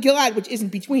the land of Gilad, which isn't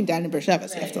between Dan and Beersheva,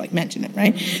 so you have to mention it,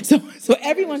 right? So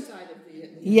everyone,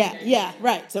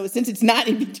 right. So since it's not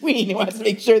in between, he wants to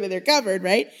make sure that they're covered,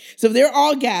 right? So they're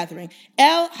all gathering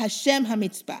El Hashem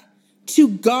HaMitzpah, to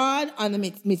God on the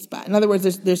mitzvah. In other words,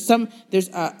 there's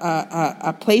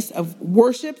a place of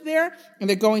worship there, and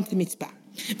they're going to the mitzvah.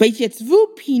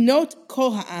 Vayityatzvu pinot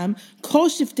kol ha'am, kol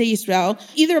shiftei Yisrael,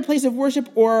 either a place of worship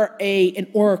or an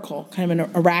oracle, kind of an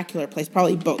oracular place,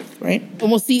 probably both, right? And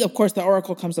we'll see, of course, the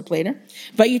oracle comes up later.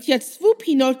 Vayityatzvu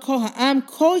pinot kol ha'am,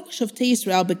 kol shiftei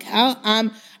Yisrael, bekal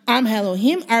am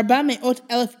Elohim,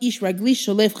 400,000 ish ragli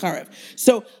sholev charev.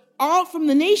 So all from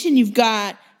the nation, you've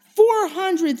got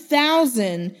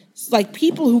 400,000 like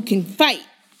people who can fight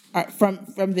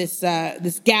from this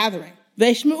gathering.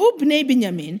 וישמעו בני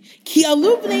בנימין, כי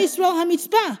עלו בני ישראל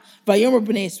המצפה, ויאמר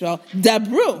בני ישראל,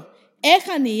 דברו, איך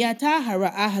הנהייתה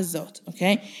הרעה הזאת,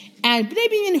 okay? And Bnei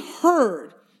Binyamin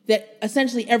heard that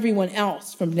essentially everyone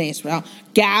else from Bnei Israel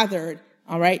gathered,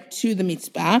 all right, to the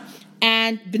mitzvah,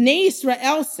 and Bnei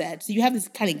Israel said, so you have this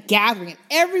kind of gathering, and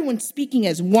everyone speaking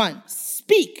as one.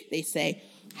 Speak, they say,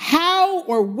 how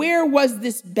or where was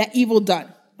this evil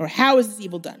done? Or how is this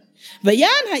evil done?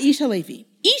 Vayan ha'ish halevi,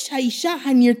 ish ha'isha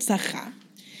hanirtzacha,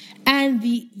 and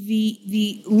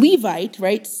the Levite,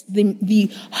 right,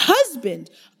 the husband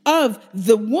of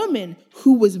the woman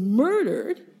who was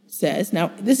murdered, says, now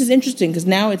this is interesting because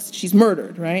now she's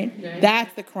murdered, right?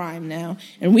 That's the crime now,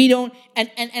 and we don't,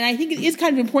 and I think it is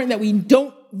kind of important that we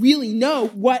don't really know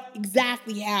what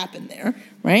exactly happened there,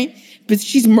 right? But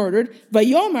she's murdered.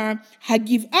 Vayomar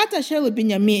hagiv'at asher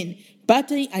leBinyamin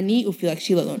batei ani ufilak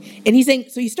shilalon, and he's saying,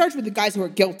 so he starts with the guys who are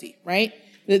guilty, right?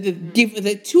 To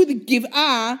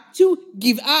Giv'ah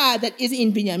that is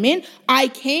in Binyamin, I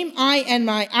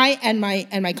and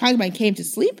my concubine came to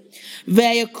sleep.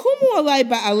 Ve'yakumu alai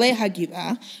ba'alei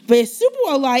hagiv'ah, ve'yasupu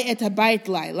alai et habayit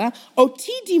laila,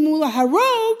 oti dimu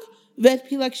laharog, ve'et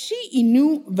pilakshi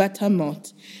inu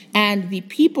vatamot. And the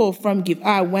people from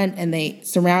Giv'ah went and they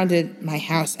surrounded my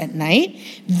house at night.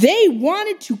 They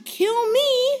wanted to kill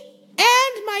me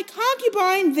and my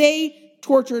concubine. They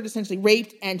tortured, essentially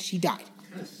raped, and she died.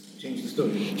 Changed the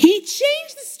story. He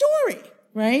changed the story,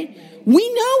 right?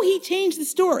 We know he changed the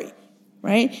story,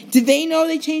 right? Did they know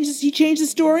he changed the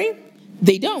story?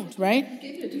 They don't, right? He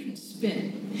gave it a different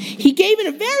spin. He gave it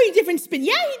a very different spin.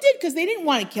 Yeah, he did, because they didn't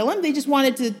want to kill him. They just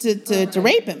wanted to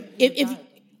rape him.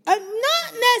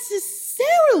 Not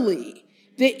necessarily.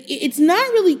 It's not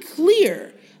really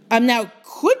clear. Now,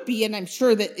 could be, and I'm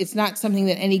sure that it's not something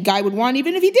that any guy would want,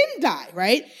 even if he didn't die,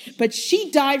 right? But she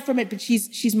died from it. But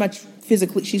she's much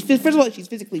physically. First of all, she's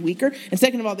physically weaker, and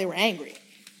second of all, they were angry,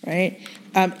 right?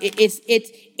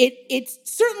 It's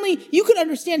certainly, you could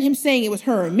understand him saying it was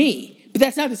her or me, but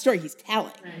that's not the story he's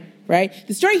telling, right?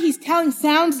 The story he's telling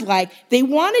sounds like they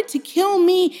wanted to kill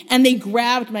me and they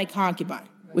grabbed my concubine,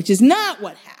 which is not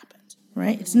what happened,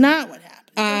 right? It's not what happened.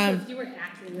 So if you were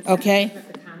acting the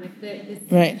comic bit,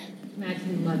 right?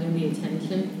 Imagine loving the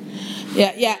attention.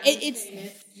 Yeah. It's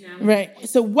right.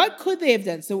 So what could they have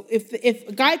done? So if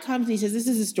a guy comes and he says, "This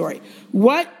is a story,"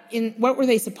 what were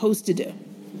they supposed to do?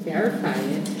 verify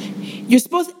it. You're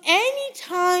supposed,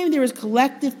 anytime there is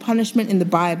collective punishment in the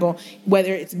Bible,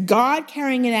 whether it's God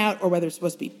carrying it out or whether it's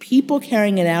supposed to be people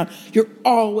carrying it out, you're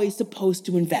always supposed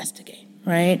to investigate,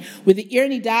 right? With the Ir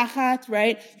Nidachat,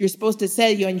 right, you're supposed to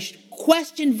say, you should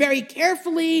question very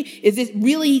carefully, is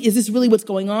this really what's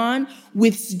going on?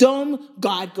 With Sodom,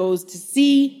 God goes to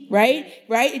see, right?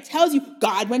 It tells you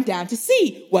God went down to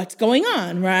see what's going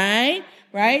on, right?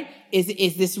 Is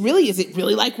it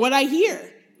really like what I hear?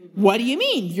 What do you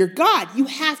mean? You're God. You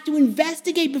have to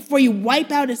investigate before you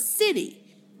wipe out a city,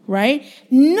 right?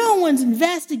 No one's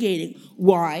investigating.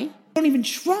 Why? Don't even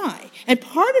try. And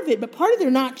part of they're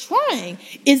not trying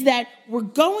is that we're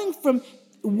going from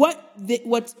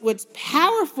what's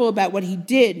powerful about what he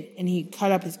did, and he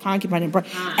cut up his concubine and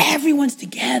everyone's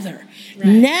together. Right.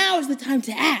 Now is the time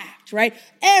to act, right?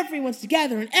 Everyone's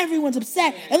together and everyone's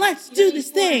upset, and let's do this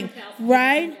thing,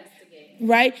 right?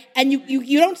 Right? And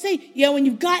you don't say, when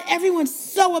you've got everyone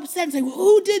so upset and say, well,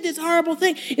 who did this horrible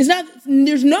thing?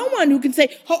 There's no one who can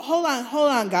say, hold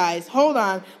on, guys, hold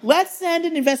on. Let's send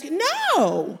an investigator.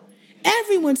 No!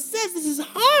 Everyone says this is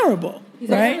horrible.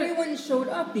 Right? Everyone showed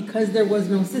up because there was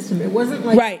no system. It wasn't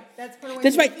like that's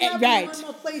right. A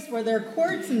normal place where there are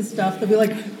courts and stuff. They'll be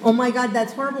like, "Oh my God,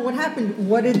 that's horrible. What happened?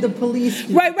 What did the police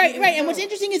do?" Right. And what's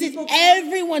interesting is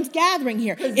everyone's gathering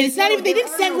here. And it's not even. They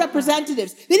didn't send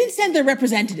representatives. They didn't send their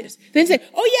representatives. They didn't say,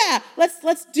 "Oh yeah,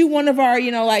 let's do one of our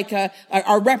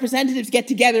our representatives get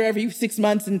together every 6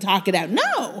 months and talk it out."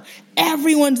 No,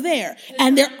 everyone's there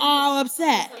and they're all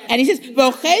upset. And he says,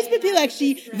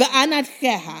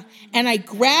 and I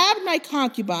grabbed my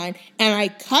concubine and I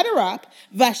cut her up,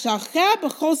 and I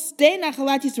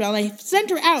sent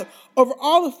her out over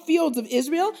all the fields of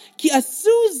Israel,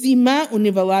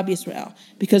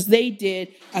 because they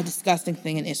did a disgusting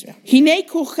thing in Israel.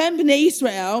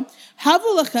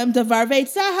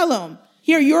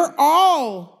 Here, you're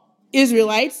all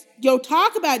Israelites.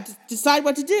 Talk about, decide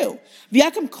what to do.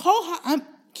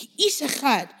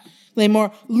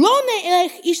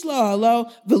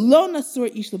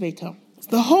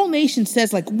 The whole nation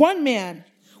says, like one man,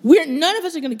 none of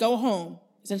us are going to go home,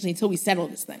 essentially, until we settle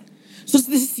this thing. So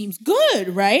this seems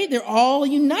good, right? They're all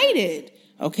united,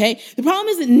 okay? The problem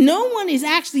is that no one is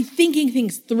actually thinking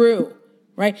things through,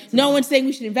 right? No one's saying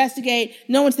we should investigate.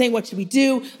 No one's saying what should we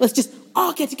do. Let's just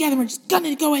all get together. We're just going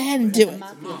to go ahead and do it.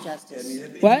 Mafia justice.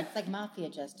 What? It's like mafia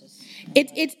justice.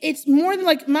 It's more than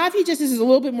like mafia justice is a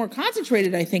little bit more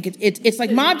concentrated. I think it's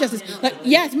like mob justice. Like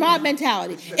mob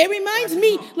mentality. It reminds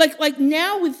me like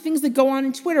now with things that go on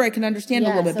in Twitter, I can understand a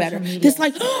little bit better. Media. This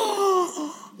like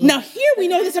now here we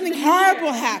know that something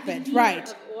horrible happened. Right.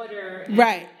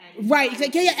 Right. It's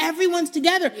like, everyone's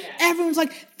together. Yeah. Everyone's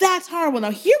like, that's horrible.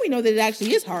 Now here we know that it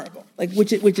actually is horrible, like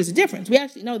which is a difference. We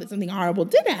actually know that something horrible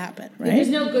did happen, right? There's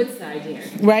no good side here.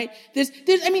 Right?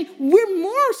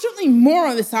 We're certainly more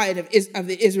on the side of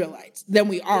the Israelites than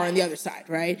we are on the other side,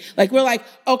 right? Like we're like,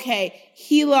 okay,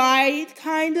 he lied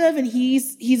kind of, and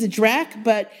he's a dreck,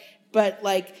 but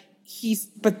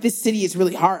this city is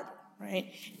really horrible.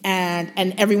 Right?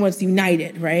 And everyone's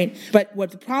united, right? But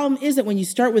what the problem is that when you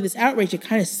start with this outrage, it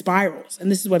kind of spirals, and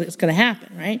this is what is going to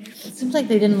happen, right? It seems like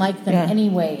they didn't like them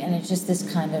anyway, and it's just this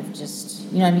kind of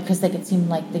because it seemed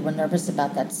like they were nervous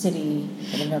about that city.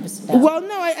 They were nervous about. Well,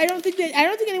 no, I don't think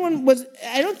anyone was.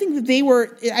 I don't think that they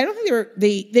were. I don't think they were.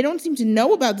 They don't seem to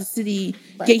know about the city.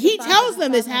 Okay, he tells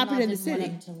them this happened in the city.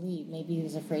 Want him to leave. Maybe he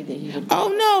was afraid that he would. Oh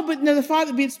no, but no,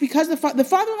 it's because the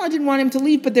father-in-law didn't want him to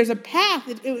leave, but there's a path.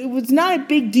 It was not a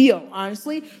big deal,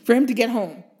 honestly, for him to get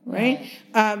home, right?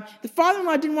 The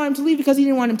father-in-law didn't want him to leave because he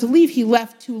didn't want him to leave. He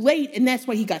left too late, and that's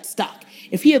why he got stuck.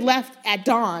 If he had left at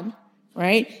dawn,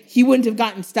 right, he wouldn't have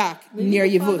gotten stuck near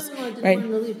Yavuz, right? Want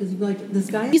him to leave because he'd be like, this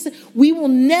guy? He said, we will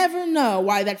never know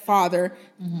why that father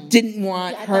didn't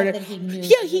want her to.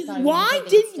 Why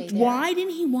didn't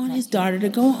he want his daughter to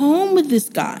go home with this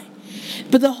guy?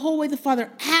 But the whole way the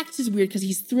father acts is weird because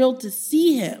he's thrilled to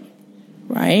see him,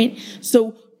 right?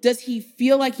 So does he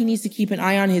feel like he needs to keep an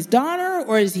eye on his daughter,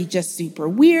 or is he just super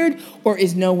weird, or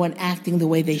is no one acting the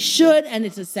way they should, and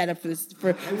it's a setup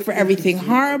for everything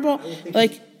horrible? I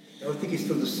would think he's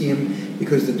still to see him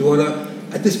because the daughter,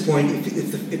 at this point,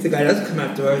 if the guy does come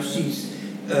after her, she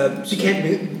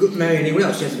can't marry anyone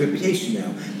else. She has a reputation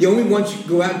now. The only one she can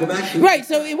go back to. Right.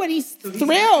 So when he's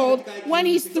thrilled,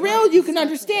 you can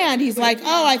understand. He's like,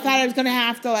 oh, I thought I was going to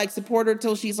have to support her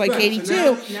till she's 82,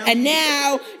 so and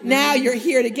now you're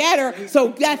here to get her.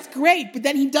 So that's great. But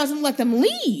then he doesn't let them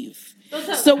leave.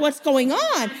 So what's going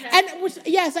on? And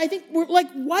I think we're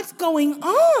like, what's going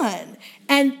on?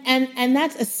 And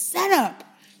that's a setup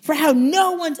for how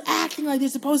no one's acting like they're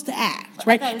supposed to act,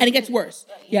 right? And it gets worse.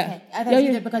 Yeah. I thought it was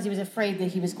either because he was afraid that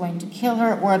he was going to kill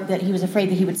her, or that he was afraid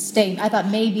that he would stay. I thought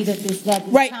maybe that this town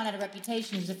had a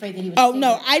reputation. He was afraid that he would. Oh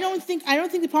no, I don't think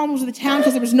the problem was with the town,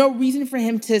 because there was no reason for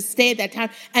him to stay at that town.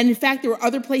 And in fact, there were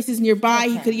other places nearby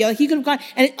he could have gone.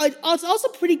 And it's also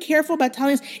pretty careful about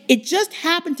telling us. It just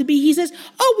happened to be. He says,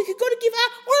 "Oh, we could go to Giv'ah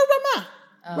or Ramah,"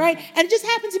 right? And it just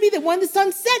happened to be that when the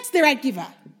sun sets, they're at Giv'ah.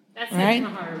 That's right?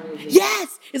 like a horror movie.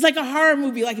 Yes, it's like a horror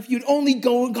movie. Like if you'd only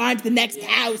gone to the next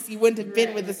house, you wouldn't have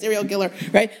been with the serial killer,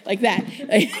 right? Like that.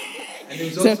 And there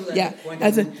was also that point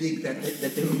that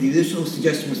the initial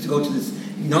suggestion was to go to this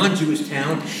non-Jewish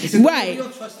town. Said, right. We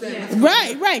don't trust them.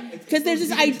 Right. Because there's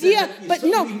this idea, but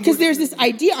no, because there's this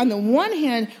idea. On the one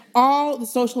hand, all the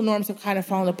social norms have kind of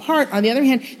fallen apart. On the other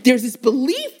hand, there's this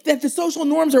belief that the social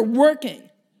norms are working.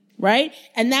 Right?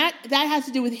 And that has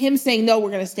to do with him saying, no, we're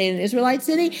going to stay in an Israelite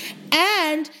city,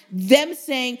 and them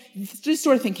saying, this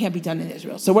sort of thing can't be done in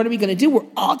Israel. So what are we going to do? We're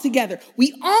all together.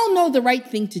 We all know the right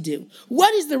thing to do.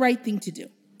 What is the right thing to do?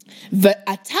 What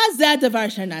are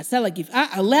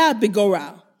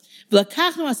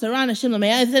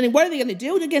they going to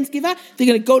do against Giv'ah? They're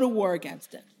going to go to war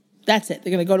against it. That's it.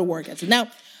 They're going to go to war against it. Now,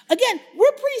 again,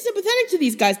 we're pretty sympathetic to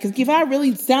these guys because Giv'ah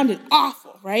really sounded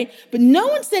awful, right? But no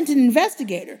one sent an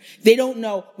investigator. They don't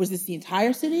know, was this the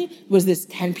entire city? Was this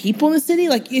 10 people in the city?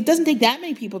 Like, it doesn't take that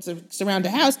many people to surround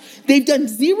a house. They've done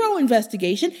zero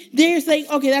investigation. They're saying,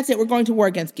 okay, that's it. We're going to war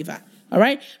against Giv'ah. All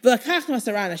right? It's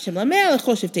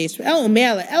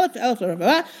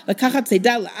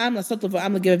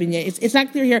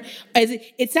not clear here.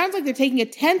 It sounds like they're taking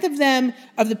 1/10 of them,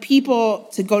 of the people,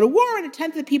 to go to war, and 1/10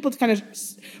 of the people to kind of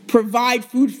provide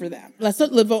food for them. So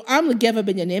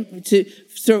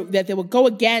that they will go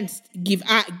against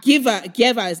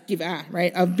Giv'ah is Giv'ah,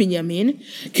 right, of Binyamin.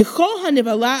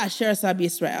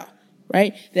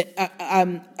 Right? That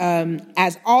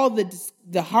as all the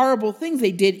horrible things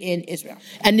they did in Israel.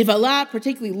 And Nivalah,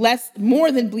 particularly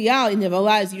more than Blial, in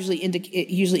Nivalah usually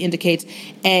indicates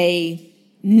a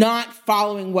not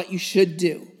following what you should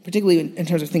do, particularly in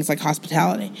terms of things like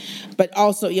hospitality. But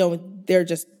also, they're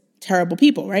just terrible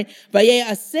people, right?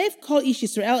 Everyone's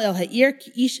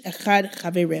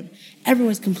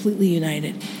completely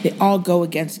united. They all go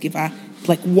against Giv'ah,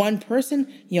 like one person,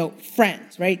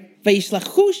 friends, right? So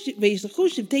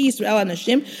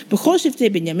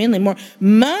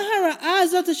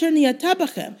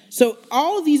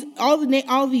all these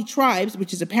tribes,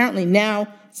 which is apparently now,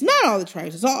 it's not all the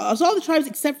tribes, it's all the tribes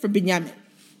except for Binyamin,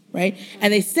 right?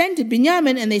 And they send to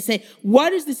Binyamin and they say,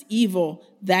 what is this evil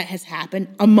that has happened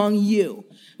among you?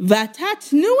 Right?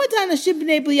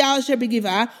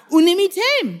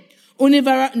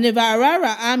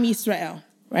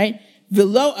 And they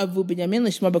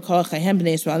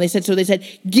said,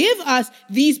 give us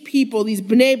these people, these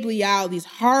Bnei Blial, these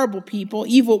horrible people,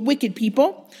 evil, wicked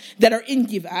people that are in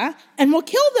Giv'ah, and we'll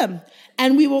kill them.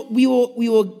 And we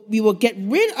will get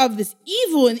rid of this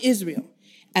evil in Israel.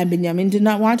 And Binyamin did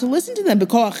not want to listen to them, to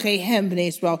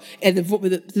the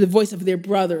voice of their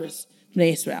brothers,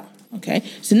 Bnei Israel. Okay,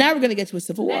 so now we're going to get to a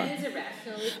civil war. That is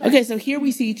irrational. Okay, so here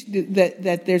we see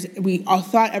that we all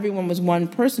thought everyone was one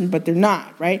person, but they're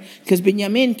not, right? Because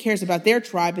Binyamin cares about their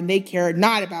tribe, and they care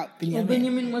not about Binyamin. Well,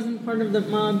 Binyamin wasn't part of the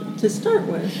mob to start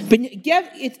with.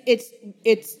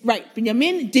 It's right.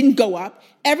 Binyamin didn't go up.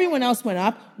 Everyone else went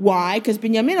up. Why? Because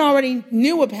Binyamin already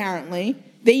knew. Apparently,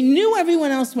 they knew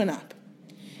everyone else went up,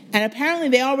 and apparently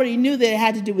they already knew that it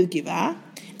had to do with Giv'ah,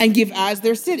 and Giv'ah is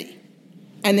their city.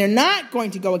 And they're not going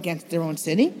to go against their own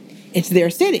city. It's their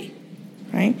city,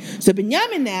 right? So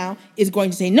Binyamin now is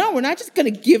going to say, no, we're not just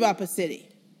going to give up a city.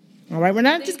 All right? We're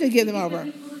not just going to give them over.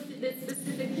 The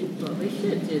specific people. They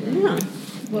should do that. Yeah.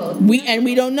 Well,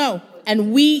 We don't know.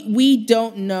 And we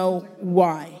don't know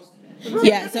why. Right.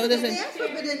 Yeah, so there's They asked for the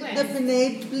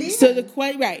Bnei Blial. So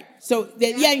right. So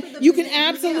you can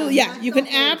absolutely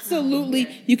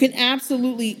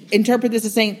interpret this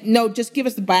as saying, no, just give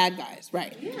us the bad guys,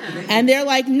 right? yeah. And they're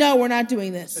like, no, we're not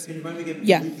doing this. Can you remind me again?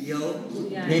 Yeah.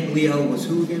 Bnei Blial was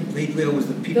who again? Bnei Blial was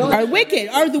the people. Are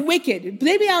the wicked.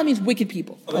 Bnei Blial means wicked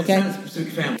people. Okay. It's not a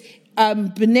specific family.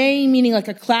 Bnei meaning like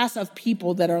a class of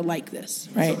people that are like this,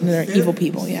 right? And they're evil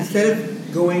people. Yeah. Instead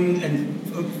of going and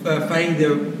fighting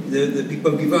the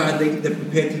people of Giv'ah, they're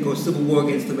prepared to go civil war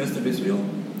against the rest of Israel.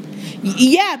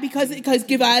 Yeah, because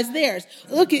Giv'ah is theirs.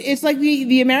 Look, it's like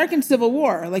the American Civil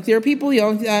War. Like there are people,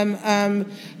 I'm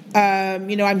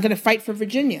going to fight for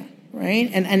Virginia, right?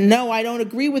 And no, I don't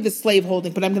agree with the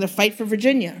slaveholding, but I'm going to fight for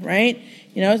Virginia, right?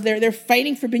 They're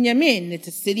fighting for Binyamin. It's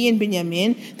a city in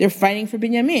Binyamin. They're fighting for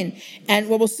Binyamin. And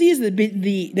what we'll see is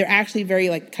they're actually very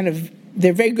kind of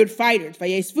They're very good fighters.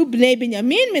 Let's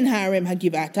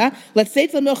say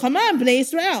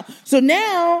So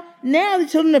now the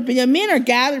children of Binyamin are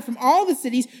gathered from all the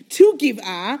cities to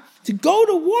Giv'ah to go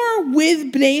to war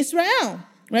with Bnei Israel.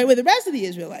 Right, with the rest of the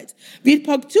Israelites.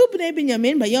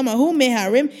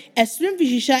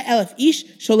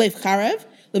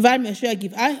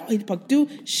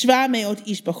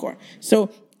 So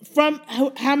from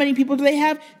how many people do they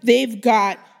have? They've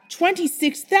got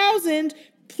 26,000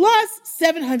 plus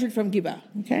 700 from Giv'ah.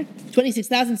 Okay,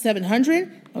 26,700.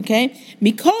 Okay,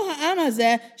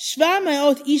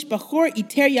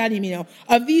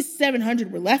 of these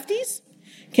 700 were lefties.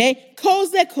 Okay,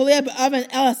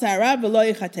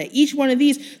 each one of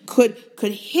these could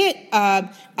hit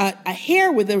a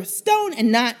hair with a stone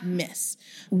and not miss.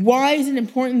 Why is it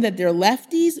important that they're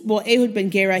lefties? Well, Ehud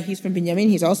ben Gera, he's from Binyamin,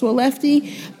 he's also a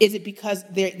lefty. Is it because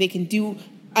they can do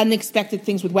unexpected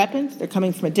things with weapons? They're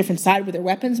coming from a different side with their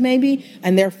weapons, maybe,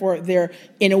 and therefore they're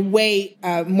in a way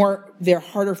they're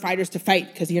harder fighters to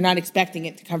fight because you're not expecting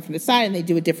it to come from the side, and they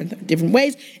do it different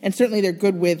ways. And certainly they're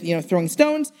good with throwing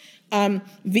stones.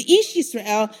 V'ish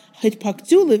Yisrael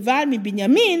hitpaktu levad mi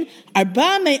Binyamin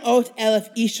 400,000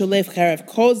 ish sholev cherev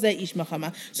kol ze ish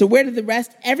machama. So where did the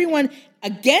rest? Everyone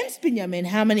against Binyamin.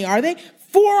 How many are they?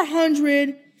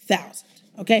 400,000.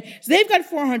 Okay, so they've got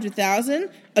 400,000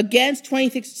 against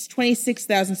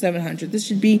 26,700. This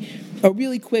should be a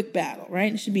really quick battle,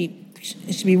 right? It should be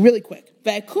really quick.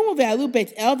 Okay,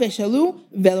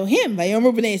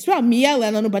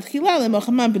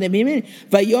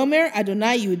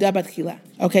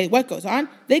 what goes on?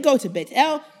 They go to Beit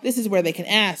El. This is where they can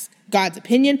ask God's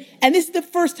opinion. And this is the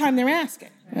first time they're asking,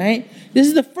 right? This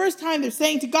is the first time they're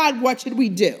saying to God, what should we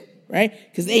do, right?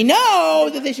 Because they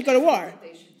know that they should go to war.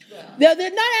 They're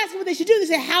not asking what they should do. They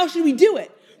say, how should we do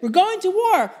it? We're going to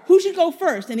war. Who should go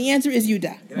first? And the answer is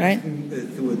Yudah, right?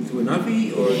 Through a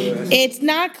Navi? It's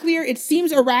not clear. It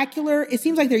seems oracular. It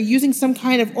seems like they're using some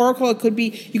kind of oracle. It could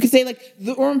be, you could say like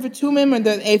the Urim V'Tumim or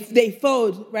the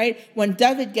ephod, right? When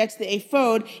David gets the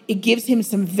ephod, it gives him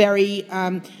some very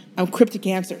cryptic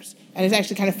answers. And it's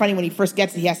actually kind of funny when he first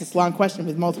gets it, he asks this long question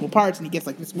with multiple parts, and he gets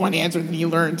like this one answer, and then he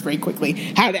learns very quickly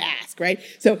how to ask, right?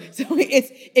 So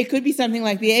it could be something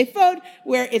like the ephod,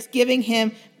 where it's giving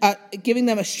them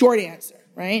a short answer,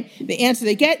 right? The answer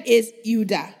they get is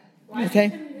Yudah. Okay, why is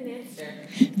an answer?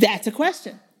 That's a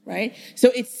question, right?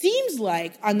 So it seems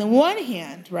like on the one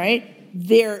hand, right,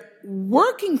 they're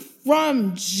working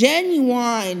from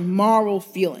genuine moral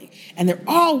feeling, and they're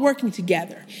all working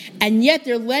together, and yet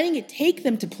they're letting it take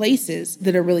them to places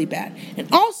that are really bad. And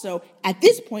also, at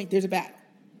this point, there's a battle,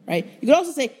 right? You could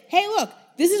also say, hey, look,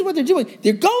 this is what they're doing.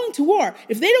 They're going to war.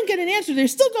 If they don't get an answer, they're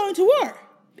still going to war.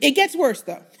 It gets worse,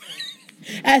 though.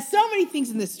 As so many things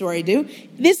in this story do,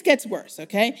 this gets worse,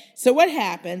 okay? So what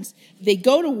happens? They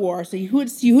go to war. So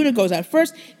Yehuda goes out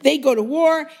first. They go to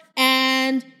war,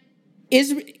 and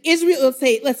Israel,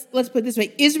 let's put it this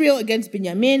way, Israel against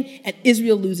Binyamin, and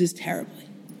Israel loses terribly.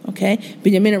 Okay?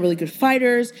 Binyamin are really good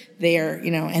fighters. They are,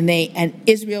 and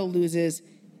Israel loses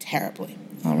terribly.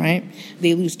 All right?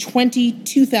 They lose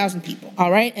 22,000 people. All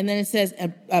right? And then it says,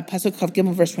 Pasuk Chav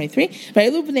Gimel, verse 23,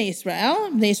 Vayilu Bnei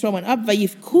Yisrael went up,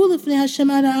 Vayifku lifnei Hashem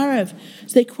ad ha'arav.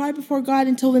 So they cried before God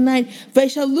until the night.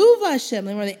 Vayishalu v'Hashem,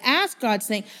 where they asked God,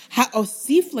 saying,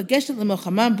 Ha'osif lageshet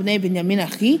lemochama b'nei Binyamin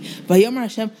achi, Vayomer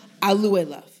Hashem alu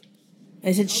elav. And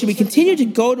they said, should we continue to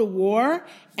go to war?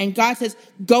 And God says,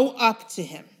 go up to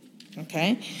him.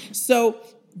 Okay? So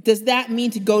does that mean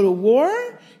to go to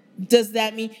war? Does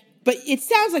that mean... But it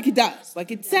sounds like it does.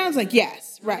 Like, it sounds like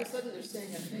yes, right.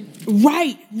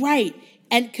 Right.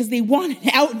 And because they want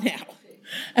it out now.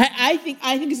 I think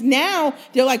it's now,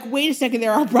 they're like, wait a second,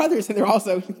 they're our brothers, and they're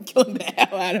also killing the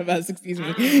hell out of us, excuse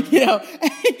me.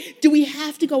 Do we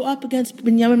have to go up against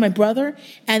Binyamin, my brother?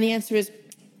 And the answer is,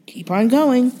 keep on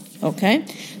going, okay?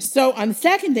 So on the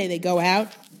second day, they go out,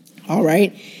 all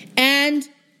right, and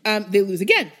they lose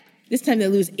again. This time they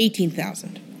lose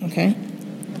 18,000, okay?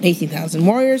 18,000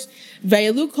 warriors.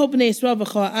 Vayalu kol bnei Yisrael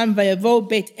v'chol ha'am vayavo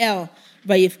Beit El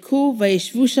vayivku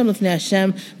vayishvu shem lifnei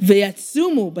Hashem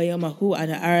vayatzumu bayom hahu ad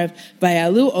ha'arav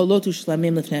vayalu olot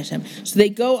u'shlamim lifnei Hashem. So they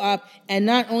go up, and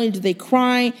not only do they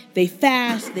cry, they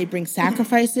fast, they bring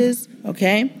sacrifices.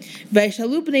 Okay.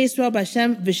 Vayishalu bnei Yisrael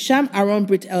b'Hashem v'sham aron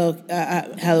brit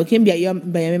Elokim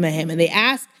bayomim hahem. And they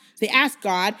ask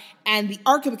God, and the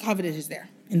Ark of the Covenant is there.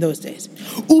 In those days.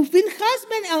 Not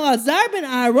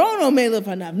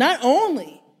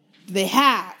only do they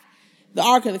have the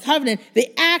Ark of the Covenant,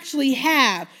 they actually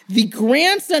have the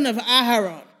grandson of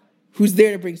Aharon, who's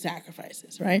there to bring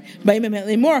sacrifices, right?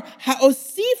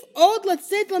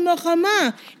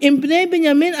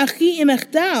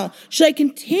 Should I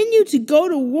continue to go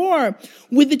to war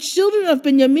with the children of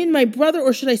Benjamin, my brother,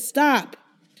 or should I stop?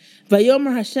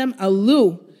 Vayomer Hashem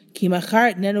alu ki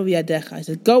machar nenu v'yadecha. I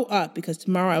said, go up, because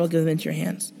tomorrow I will give them into your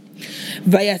hands.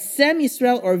 Vayasem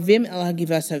Yisrael orvim el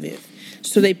hagivas haviv.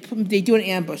 So they do an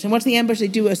ambush. And what's the ambush? They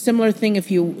do a similar thing,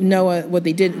 if you know what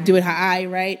they did do at Ha'ai,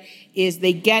 right? Is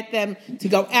they get them to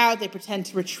go out, they pretend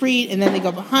to retreat, and then they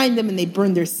go behind them and they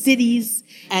burn their cities.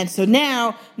 And so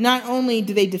now, not only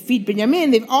do they defeat Binyamin,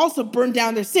 they've also burned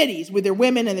down their cities with their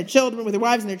women and their children, with their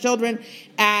wives and their children,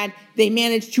 and they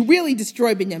managed to really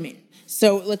destroy Binyamin.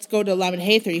 So let's go to Lamed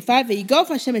Hey 35. Vayigof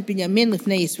Hashem et Binyamin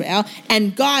lifnei Yisrael,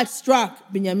 and God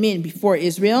struck Binyamin before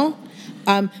Israel.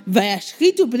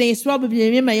 Vayashchitu bnei Yisrael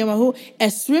b'Binyamin b'yom hahu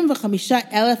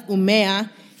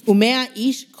 25,100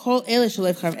 ish kol ele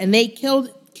shalev chav, and they killed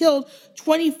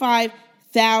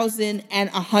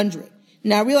 25,100.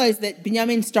 Now realize that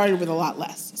Binyamin started with a lot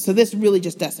less, so this really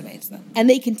just decimates them. And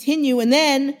they continue, and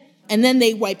then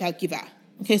they wipe out Giv'ah.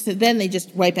 Okay, so then they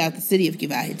just wipe out the city of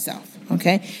Giv'ah itself.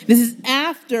 Okay, this is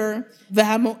after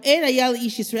v'hamoed hayal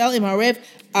ish Yisrael im harev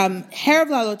herav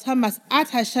la'alotam mas'at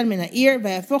hashan min ha'ir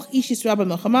v'yafoch ish Yisrael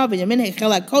b'milchama v'yamin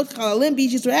hechel hakot chalalim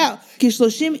b'ish Yisrael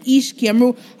kishloshim ish ki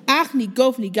amru ach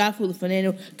nigof nigafu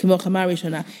lefanenu k'milchama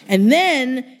rishona. And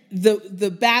then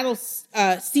the battle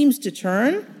seems to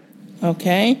turn.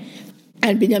 Okay,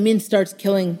 and Binyamin starts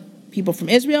killing people from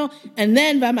Israel, and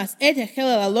then Vamas'et hechel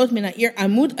alot min ha'ir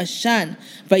amud ashan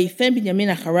vayifen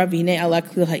Binyamin acharav v'hinei ala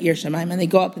klil ha'ir shamayim, and they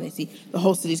go up and they see the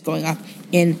whole city's going up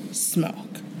in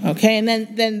smoke. Okay, and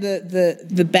then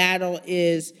the battle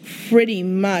is pretty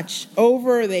much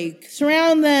over. They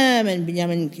surround them, and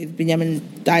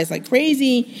Binyamin dies like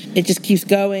crazy. It just keeps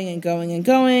going and going and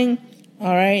going.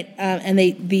 All right, and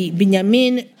the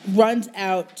Binyamin runs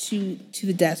out to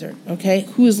the desert. Okay,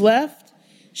 who's left?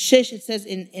 Shesh, it says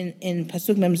in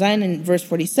Pasuk Mem Zayin in verse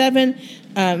 47,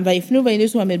 Vayifnu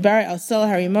vayinusu hamidbar al sel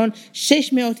harimon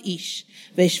 600 ish,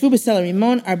 vayishvu b'sel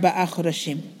harimon 4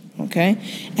 chodashim. Okay,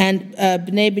 and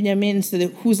Bnei Binyamin, so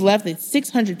who's left? It's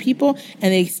 600 people,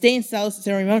 and they stay in Sel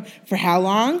Harimon for how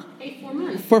long? 4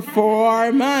 months. For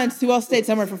 4 months. Who else stayed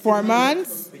somewhere for 4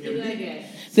 months?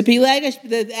 The Pelegish,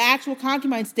 the actual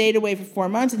concubine stayed away for 4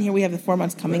 months, and here we have the 4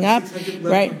 months coming up,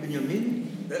 right?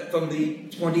 From the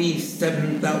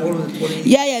 27, all of the 20.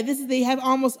 Yeah. They have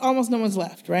almost no one's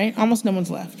left, right? Almost no one's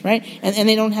left, right? And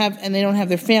they don't have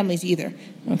their families either.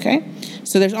 Okay,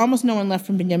 so there's almost no one left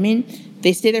from Binyamin.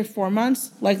 They stay there 4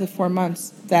 months, like the 4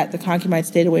 months that the concubine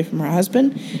stayed away from her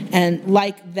husband, and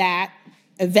like that,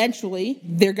 eventually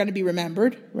they're going to be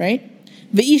remembered, right?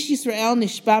 Ve'ish Yisrael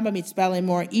nishba b'mitzvah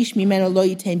lemor ish mimeno lo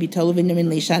yitain bitolu v'Binyamin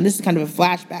leisha. And this is kind of a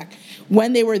flashback.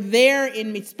 When they were there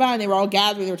in Mitzvah and they were all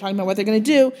gathering, they were talking about what they're going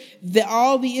to do,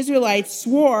 all the Israelites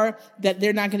swore that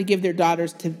they're not going to give their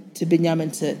daughters to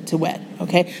Binyamin to wed.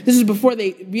 Okay? This is before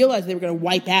they realized they were going to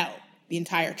wipe out the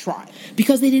entire tribe.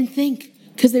 Because they didn't think.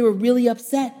 Because they were really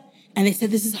upset. And they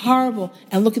said, this is horrible.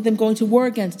 And look at them going to war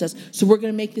against us. So we're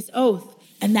going to make this oath.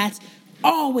 And that's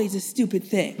always a stupid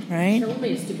thing, right? Shaul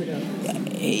made a stupid oath.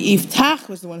 Yiftach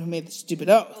was the one who made the stupid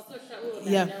oath. Also Shaul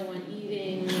about no one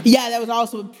eating. Yeah, that was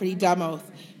also a pretty dumb oath.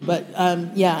 But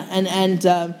and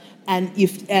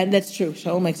that's true.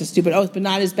 Shaul makes a stupid oath, but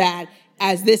not as bad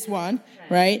as this one,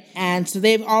 right? And so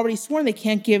they've already sworn they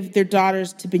can't give their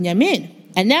daughters to Binyamin.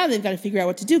 And now they've got to figure out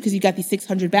what to do, because you've got these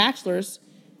 600 bachelors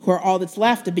who are all that's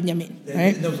left of Binyamin,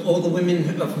 right? All the women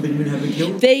from Binyamin have been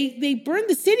killed? They burned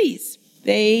the cities.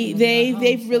 They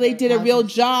really did a real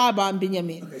job on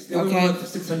Binyamin. Okay, so they went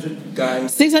 600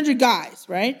 guys. 600 guys,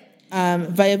 right? Okay,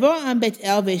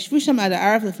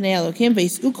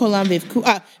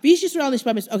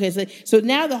 so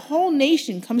now the whole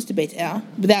nation comes to Beit El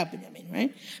without Binyamin,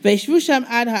 right? And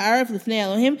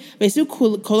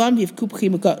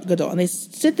they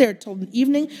sit there till the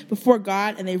evening before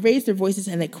God, and they raise their voices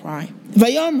and they cry.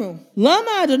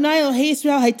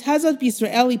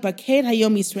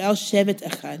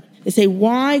 They say,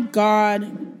 why God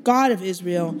of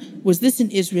Israel, was this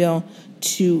in Israel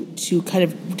to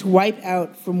wipe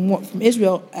out from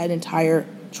Israel an entire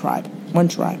tribe, one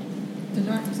tribe? They're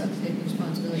not taking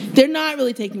responsibility. They're not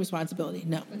really taking responsibility,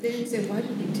 no. But they didn't say, why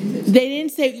did we do this? They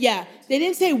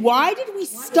didn't say, why did we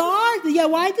start? Yeah,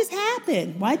 why did this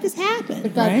happen? But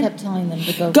God kept telling them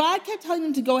to go. God kept telling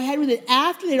them to go ahead with it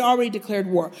after they'd already declared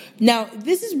war. Now,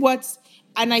 this is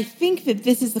and I think that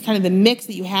this is the kind of the mix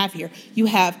that you have here. You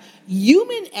have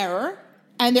human error,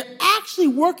 and they're actually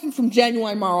working from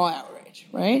genuine moral outrage,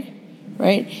 right?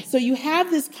 right? So you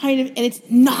have this kind of, and it's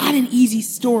not an easy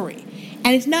story.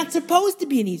 And it's not supposed to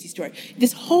be an easy story.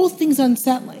 This whole thing's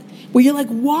unsettling. Where you're like,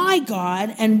 why,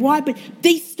 God? And why? But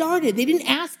they didn't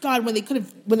ask God when they could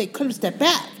have stepped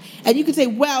back. And you could say,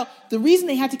 well, the reason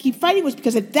they had to keep fighting was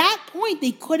because at that point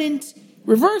they couldn't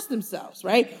reverse themselves,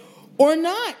 right? Or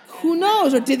not. Who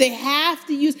knows? Or did they have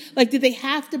to did they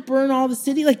have to burn all the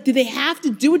city? Like, did they have to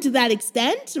do it to that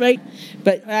extent, right?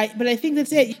 But I think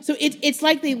that's it. So it's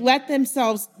like they let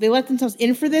themselves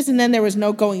in for this, and then there was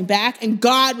no going back, and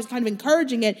God was kind of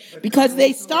encouraging it because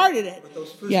they started it. But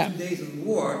those first 2 days of the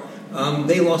war,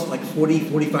 they lost like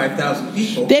 45,000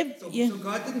 people. So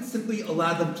God didn't simply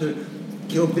allow them to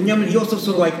kill Binyamin. He also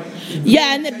sort of like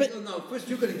first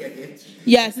you're going to get hit.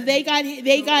 Yeah, so they got hit.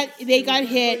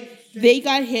 They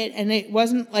got hit, and it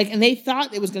wasn't like, and they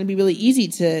thought it was going to be really easy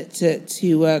to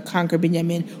conquer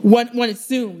Binyamin. One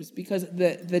assumes because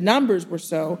the numbers were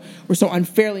so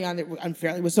unfairly on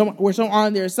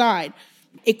their side.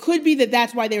 It could be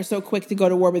that's why they were so quick to go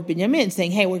to war with Binyamin,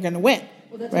 saying, "Hey, we're going to win."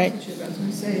 Well, that's right? also true. I was going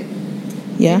to say,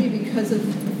 maybe because of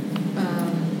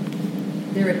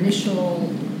their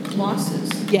initial losses.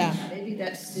 Yeah.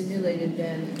 That stimulated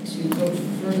them to go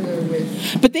further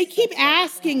with. But they keep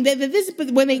asking that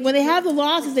but when they have the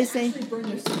losses, they say burn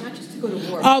their city, not just to go to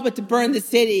war. Oh, but to burn the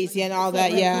cities, and all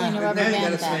that, Then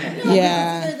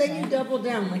you double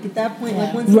down. Like at that point,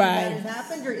 like once something bad has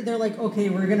happened, they're like, okay,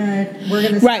 we're gonna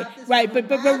stop this. Right. But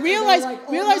realize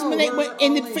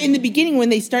in the beginning when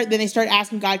they start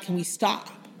asking God, can we stop?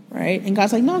 Right, and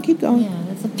God's like, no, keep going. Yeah,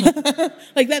 that's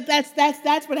like that.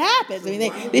 That's what happens. I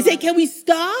mean, they say, can we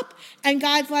stop? And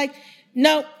God's like,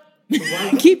 no,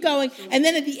 keep going. And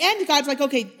then at the end, God's like,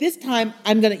 okay, this time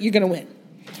you're gonna win.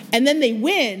 And then they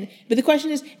win. But the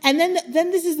question is, and then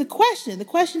this is the question. The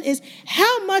question is,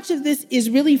 how much of this is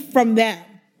really from them?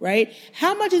 Right?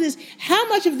 How much of this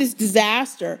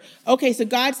disaster? Okay, so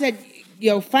God said,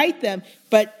 fight them,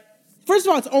 but. First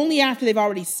of all, it's only after they've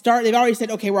already started. They've already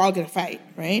said, okay, we're all going to fight,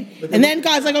 right? And then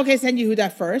God's like, okay, send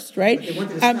Yehuda first, right? But they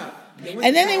wanted to stop.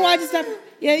 And then they wanted to stop.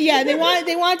 Yeah. They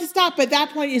wanted to stop. But at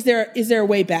that point, is there a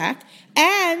way back?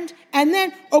 And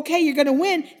then, okay, you're going to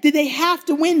win. Did they have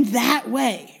to win that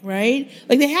way, right?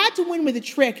 Like they had to win with a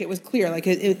trick. It was clear. Like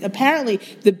apparently,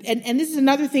 and this is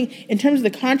another thing in terms of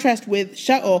the contrast with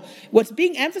Shaul. What's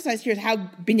being emphasized here is how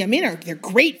Binyamin they're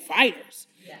great fighters.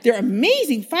 Yeah. They're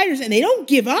amazing fighters, and they don't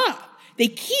give up. They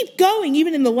keep going,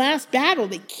 even in the last battle.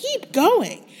 They keep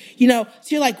going, So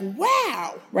you're like,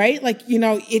 wow, right? Like,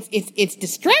 it's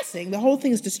distressing. The whole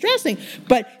thing is distressing.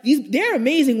 But they're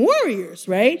amazing warriors,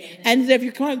 right? And then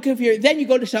you go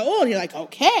to Shaul, and you're like,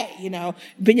 okay,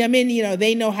 Binyamin,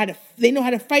 they know how to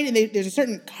fight, and there's a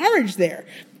certain courage there,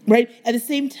 right? At the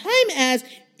same time as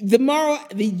the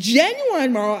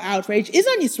genuine moral outrage is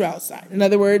on Yisrael's side. In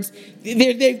other words,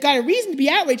 they've got a reason to be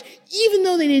outraged, even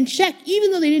though they didn't check,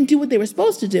 even though they didn't do what they were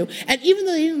supposed to do, and even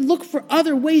though they didn't look for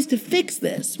other ways to fix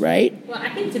this, right? Well,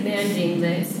 I think demanding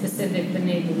the specific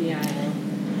B'nai Belial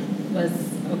was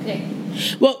okay.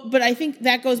 Well, but I think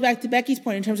that goes back to Becky's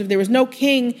point in terms of there was no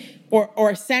king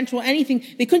or central anything.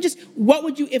 They couldn't just,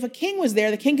 if a king was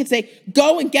there, the king could say,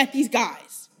 go and get these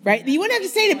guys. Right? You wouldn't have to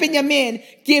say to Binyamin,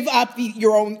 give up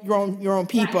your own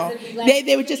people. Right.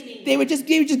 They would just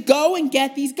go and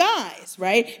get these guys,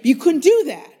 right? But you couldn't do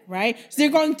that, right? So they're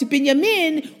going to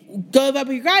Binyamin, give up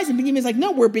your guys, and Binyamin's like,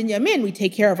 no, we're Binyamin, we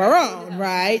take care of our own,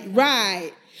 right?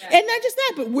 Right. And not just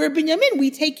that, but we're Binyamin, we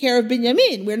take care of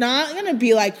Binyamin. We're not going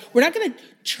to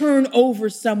turn over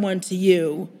someone to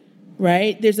you,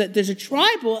 right? There's a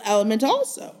tribal element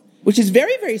also, which is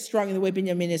very, very strong in the way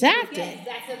Binyamin is acting. Yes,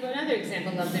 that's another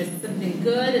example of there's something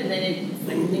good and then it's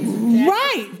like mixed with that.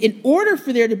 Right. In order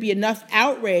for there to be enough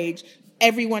outrage,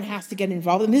 everyone has to get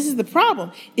involved. And this is the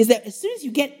problem, is that as soon as you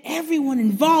get everyone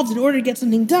involved in order to get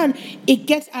something done, it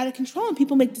gets out of control and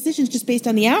people make decisions just based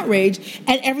on the outrage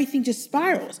and everything just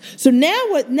spirals. So now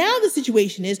the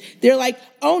situation is, they're like,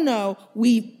 oh no,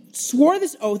 we swore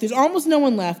this oath. There's almost no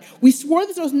one left. We swore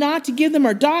this oath not to give them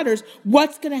our daughters.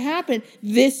 What's going to happen?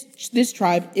 This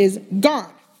tribe is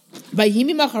gone. So they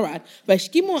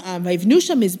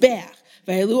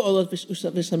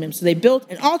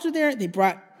built an altar there. They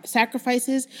brought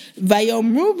sacrifices.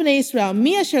 Vayomru b'nei Yisrael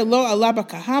mi asher lo ala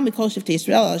b'kahal mikol shivtei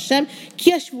Yisrael al Hashem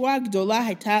ki hashvua gdola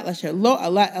hayta asher lo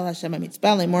ala el Hashem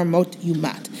hamitzvah lemor mot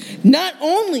yumat. Not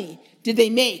only did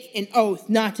they make an oath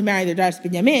not to marry their daughters to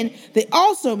Binyamin, they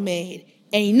also made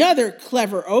another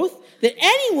clever oath that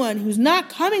anyone who's not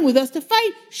coming with us to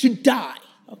fight should die.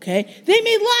 Okay? They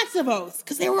made lots of oaths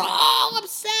because they were all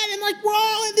upset and like, we're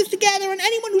all in this together, and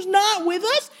anyone who's not with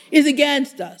us is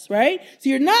against us, right? So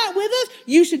you're not with us,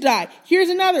 you should die. Here's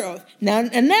another oath. Now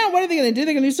what are they going to do?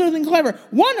 They're going to do something clever.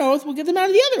 One oath will get them out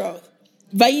of the other oath.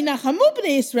 They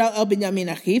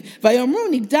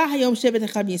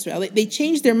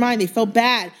changed their mind. They felt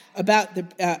bad about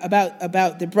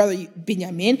the brother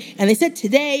Binyamin, and they said,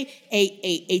 today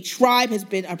a tribe has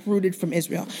been uprooted from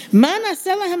Israel. What are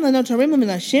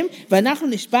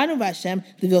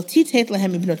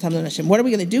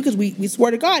we going to do? Because we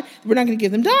swore to God that we're not going to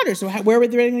give them daughters. So where are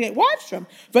they going to get wives from?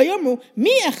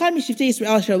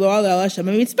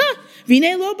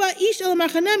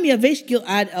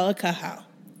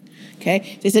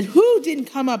 Okay, they said, who didn't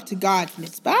come up to God from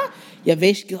Mitzvah?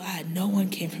 Yavesh Gilad. No one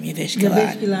came from Yavesh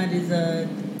Gilad. Yavesh Gilad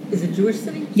is a Jewish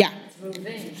city? Yeah.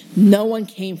 No one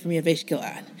came from Yavesh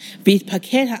Gilad.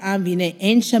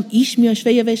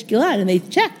 And they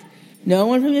checked. No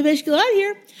one from Yavesh Gilad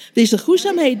here.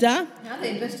 Now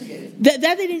they investigated. That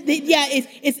they didn't.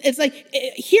 It's like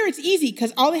here it's easy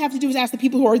because all they have to do is ask the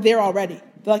people who are there already.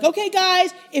 They're like, okay,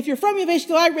 guys, if you're from Yavesh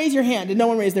Gilad, raise your hand. And no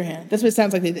one raised their hand. That's what it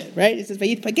sounds like they did, right? It says,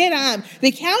 they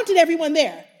counted everyone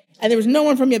there, and there was no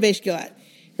one from Yavesh Gilad,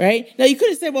 right? Now, you could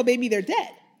have said, well, maybe they're dead,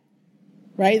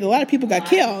 right? A lot of people got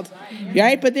killed,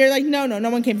 right? But they're like, no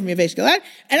one came from Yavesh Gilad.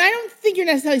 And I don't think you're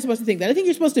necessarily supposed to think that. I think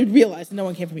you're supposed to realize that no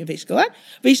one came from Yavesh Gilad.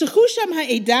 וישלחו שם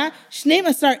העדה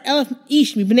 12,000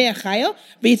 איש מבני החיל,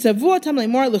 ויצוו אותם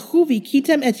לאמור, לכו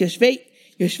והכיתם את יושבי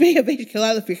Yavesh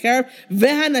Gilad לפי חרב,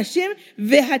 והנשים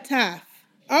והטף.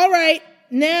 All right,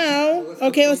 now,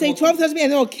 okay, we'll say 12,000 men,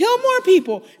 and then we'll kill more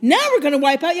people. Now we're going to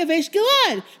wipe out Yavesh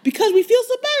Gilad because we feel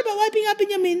so bad about wiping out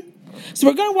Binyamin. So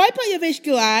we're going to wipe out Yavesh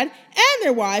Gilad and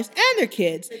their wives and their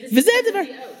kids. This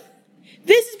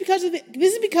is because of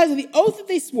the oath that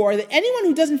they swore that anyone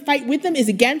who doesn't fight with them is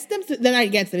against them. So they're not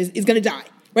against them; is going to die.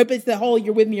 Right, but it's the whole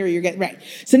you're with me or you're getting right.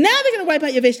 So now they're going to wipe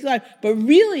out Yavesh Gilad, but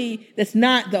really that's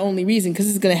not the only reason because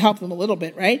this is going to help them a little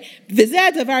bit, right?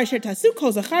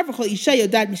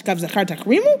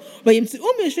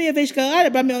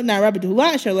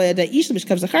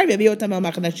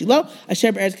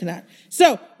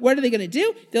 So what are they going to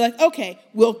do? They're like, okay,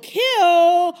 we'll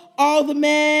kill all the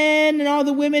men and all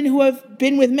the women who have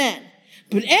been with men.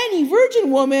 But any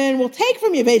virgin woman will take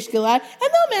from Yavesh Gilad and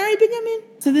they'll marry Binyamin.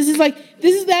 So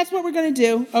that's what we're going to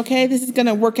do, okay? This is going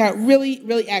to work out really,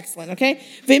 really excellent, okay?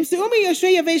 How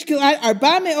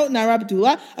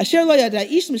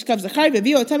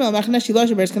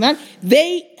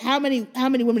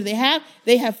many women do they have?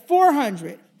 They have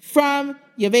 400 from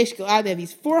Yavesh Gilad. They have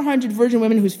these 400 virgin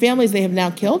women whose families they have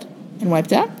now killed and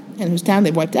wiped out, and whose town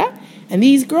they've wiped out. And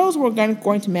these girls were going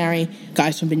to marry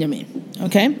guys from Binyamin.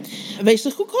 Okay? So now they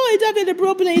send for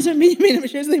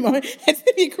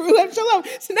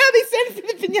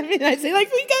the Binyamin. And I say, like,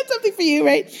 we got something for you,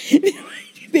 right?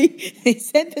 They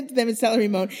send them to them in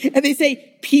Salary-Mon, and they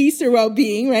say peace or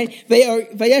well-being, right? So they gave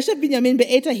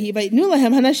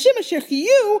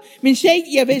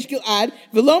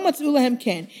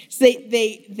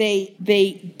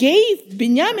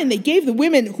Binyamin, they gave the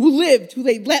women who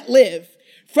they let live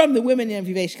from the women of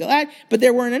Yavesh Gilad, but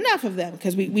there weren't enough of them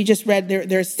because we just read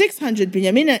there are 600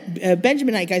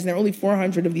 Benjaminite guys and there are only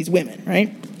 400 of these women, right?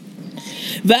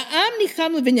 So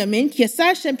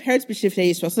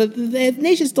the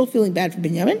nation is still feeling bad for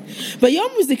Binyamin.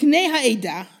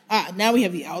 Now we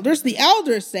have the elders. The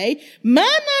elders say, what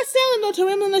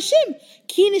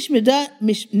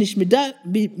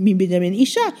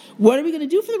are we going to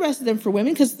do for the rest of them for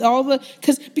women? Because the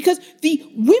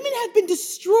women have been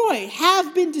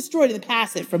destroyed in the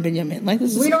passive from Binyamin. Like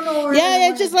this we don't know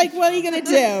where it's just like, what are you going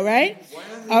to do, right?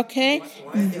 Okay.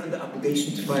 Why are they under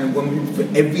obligation to find a woman for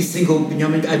every single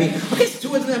Binyamin? I mean, okay, so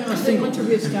 2 of them are single. They want to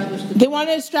reestablish They want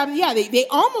to establish, they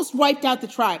almost wiped out the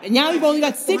tribe. And now we've only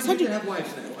got 600. Have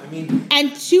wives now.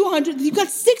 And 200, you've got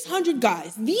 600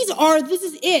 guys. This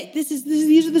is it.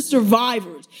 These are the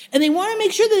survivors. And they want to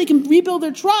make sure that they can rebuild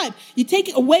their tribe. You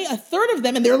take away a third of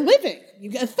them and they're living. You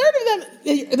get a third of them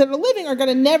that are living are going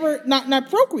to never, not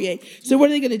procreate. So what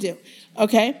are they going to do?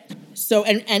 Okay? So,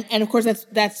 and of course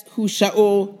that's who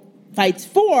Shaul fights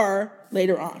for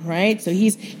later on, right? So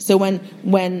again,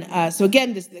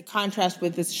 the contrast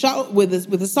with the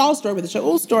Saul story, with the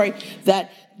Shaul story,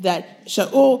 that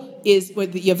Shaul is where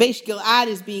the Yavesh Gilad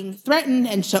is being threatened,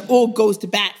 and Shaul goes to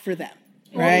bat for them,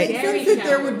 right? Well, it makes sense that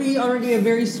there would be already a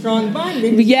very strong bond.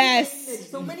 Yes.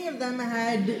 So many of them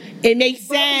had. It makes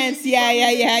sense.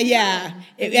 Yeah.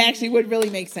 It actually would really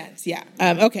make sense. Yeah.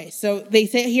 Okay. So they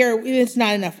say here it's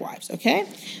not enough wives. Okay.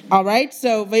 All right.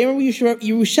 So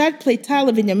Yerushat Pleital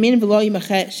Binyamin v'lo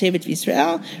Yimachet Shevet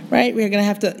Yisrael. Right. We're gonna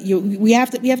have to. We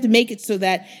have to make it so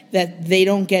that they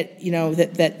don't get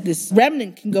that this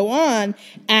remnant can go on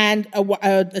and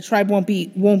a tribe won't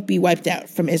be wiped out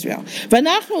from Israel.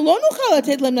 V'nachnu lo nuchal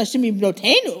latet lem nashim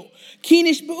mibnotenu.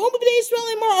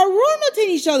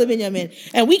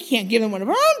 And we can't give them one of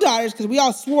our own daughters because we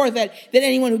all swore that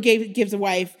anyone who gives a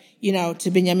wife, to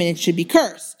Binyamin, it should be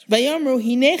cursed. He said,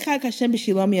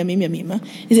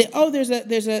 "Oh, there's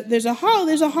a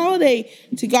holiday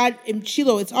to God in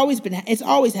Shiloh. It's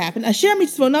always happened.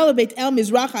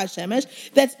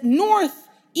 That's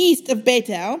northeast of Beit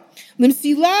El,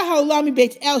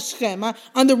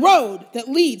 on the road that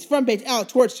leads from Beit El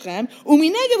towards Shechem,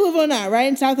 right,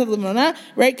 in south of Livona,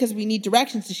 right, because we need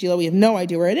directions to Shiloh. We have no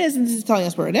idea where it is, and this is telling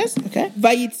us where it is, okay? And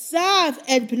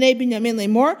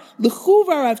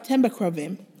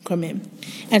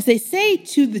they say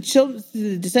to the children,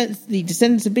 the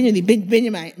descendants of Binyamin, the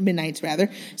Benjaminites rather,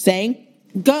 saying,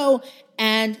 go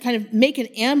and kind of make an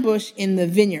ambush in the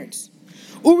vineyards.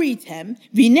 Uritem,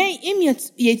 v'nei im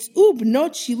yetz'u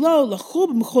b'not Shiloh l'chu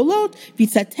b'mcholot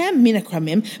v'tzatem min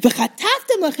hakramim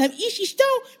v'chataftem lechem ish ishto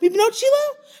b'bnot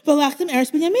Shiloh v'lachtem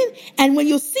eretz Binyamin. And when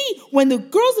you'll see, when the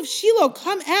girls of Shiloh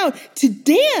come out to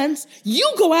dance,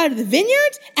 you go out of the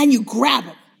vineyards and you grab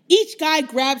them. Each guy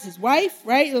grabs his wife,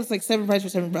 right? It looks like 7 brides for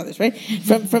 7 brothers, right?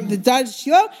 From the daughters of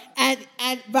Shiloh, and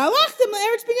v'lachtem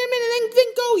eretz Binyamin, and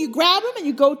then go. You grab them and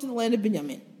you go to the land of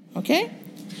Binyamin. Okay?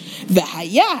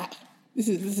 V'hayah. This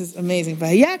is amazing.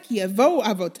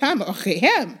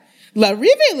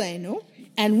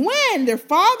 And when their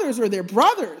fathers or their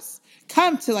brothers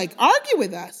come to argue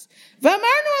with us, and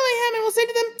we'll say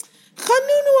to them,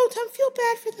 feel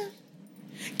bad for them.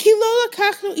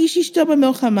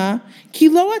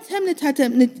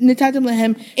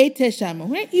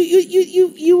 Right?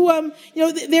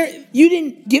 You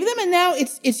didn't give them, and now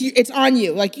it's on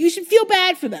you. You should feel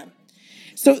bad for them.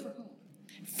 So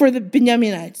for the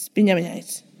Binyaminites,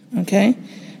 okay?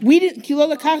 We didn't.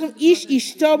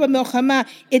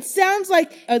 It sounds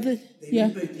like They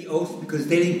didn't break the oath because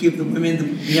they didn't give the women the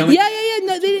Yeah.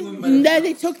 No, they didn't. No,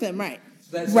 they took them, right?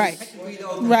 Right.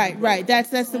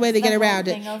 That's the way they get around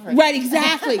it. Right,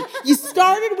 exactly. You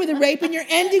started with a rape and you're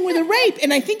ending with a rape,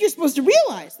 and I think you're supposed to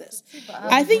realize this.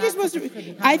 I think you're supposed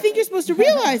to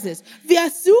realize this.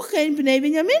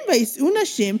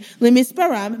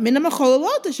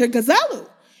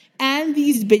 And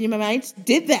these Binyaminites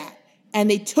did that. And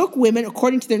they took women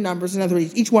according to their numbers. In other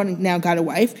words, each one now got a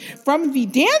wife from the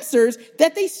dancers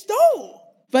that they stole.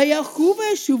 And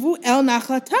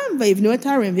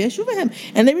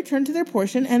they returned to their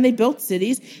portion, and they built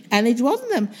cities, and they dwelt in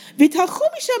them. And then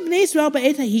everyone went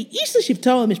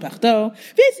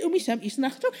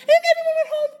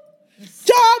home.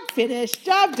 Job finished,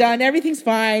 job done, everything's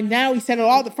fine. Now we settled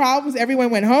all the problems,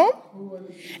 everyone went home.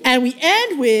 And we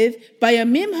end with,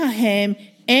 Bayamim hahem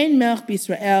en melch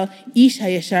b'Yisrael, ish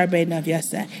hayashar be'einav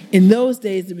yaseh. In those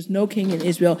days, there was no king in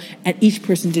Israel, and each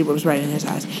person did what was right in his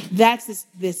eyes. That's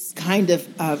this kind of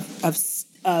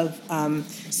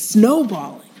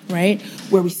snowballing, right?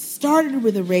 Where we started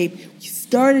with a rape, we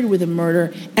started with a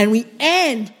murder, and we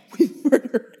end with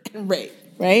murder and rape.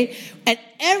 Right? And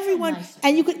everyone,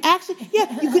 and you could actually,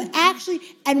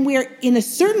 and we're in a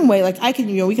certain way, we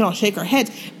can all shake our heads,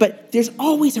 but there's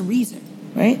always a reason,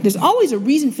 right? There's always a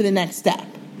reason for the next step,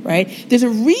 right? There's a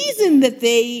reason that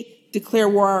they declare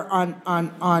war on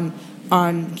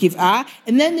Giv'ah,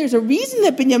 and then there's a reason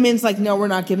that Binyamin's no, we're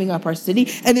not giving up our city,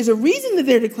 and there's a reason that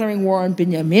they're declaring war on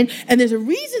Binyamin, and there's a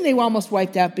reason they almost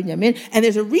wiped out Binyamin, and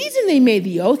there's a reason they made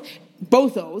the oath,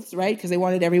 both oaths, right? Because they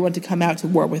wanted everyone to come out to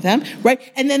war with them, right?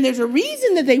 And then there's a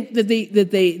reason that they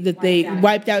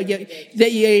wiped out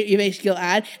Yavesh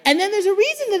Gilad, and then there's a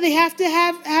reason that they have to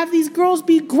have these girls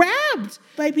be grabbed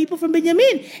by people from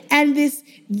Binyamin. And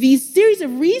these series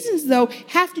of reasons, though,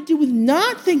 have to do with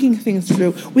not thinking things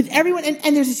through with everyone,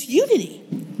 and there's this unity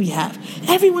we have.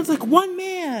 Everyone's like one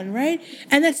man, right?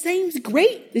 And that seems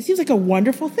great. It seems like a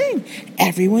wonderful thing.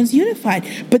 Everyone's unified.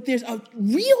 But there's a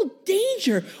real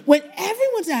danger when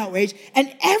everyone's outraged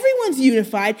and everyone's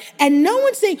unified and no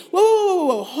one's saying,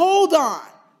 whoa, hold on.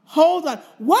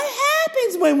 What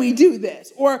happens when we do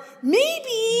this? Or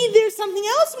maybe there's something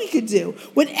else we could do.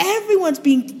 When everyone's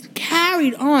being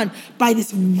carried on by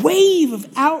this wave of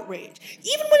outrage,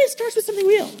 even when it starts with something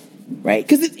real. Right?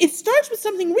 Because it starts with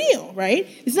something real, right?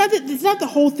 It's not the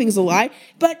whole thing's a lie,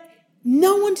 but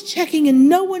no one's checking and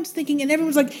no one's thinking, and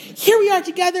everyone's like, here we are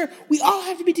together, we all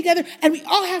have to be together, and we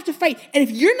all have to fight. And if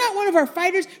you're not one of our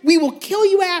fighters, we will kill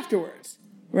you afterwards.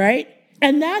 right?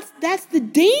 And that's the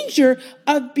danger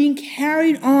of being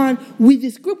carried on with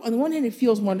this group. On the one hand, it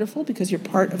feels wonderful because you're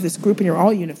part of this group and you're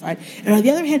all unified. And on the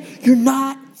other hand, you're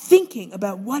not thinking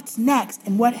about what's next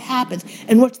and what happens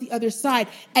and what's the other side.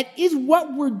 And is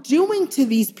what we're doing to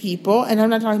these people, and I'm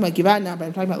not talking about Givat now, but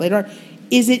I'm talking about later on,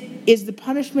 is the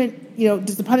punishment,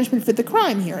 does the punishment fit the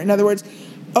crime here? In other words,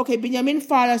 okay, Binyamin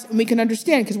fought us, and we can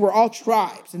understand because we're all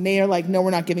tribes, and they are like, no,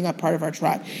 we're not giving up part of our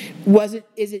tribe.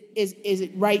 Is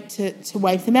it right to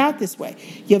wipe them out this way?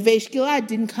 Yavesh Gilad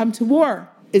didn't come to war.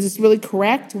 Is this really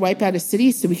correct to wipe out a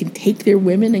city so we can take their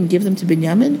women and give them to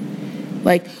Binyamin?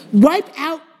 Like, wipe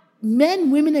out men,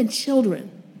 women, and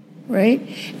children, right?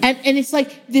 And it's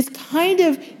like this kind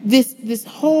of this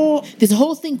whole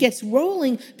thing gets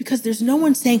rolling because there's no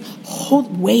one saying,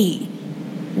 wait,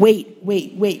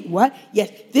 what? Yes,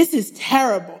 this is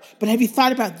terrible. But have you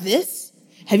thought about this?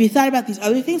 Have you thought about these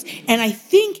other things? And I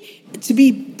think, to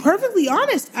be perfectly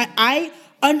honest, I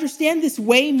understand this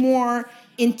way more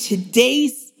in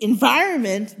today's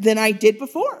environment than I did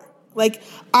before. Like,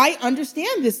 I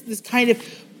understand this kind of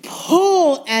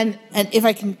pull, and if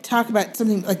I can talk about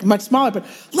something like much smaller, but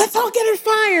let's all get her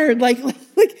fired, like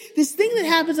this thing that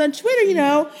happens on Twitter,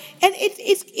 and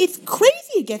it's crazy.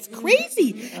 It gets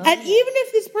crazy, and even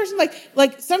if this person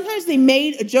like sometimes they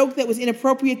made a joke that was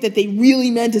inappropriate that they really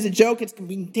meant as a joke, it's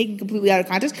being taken completely out of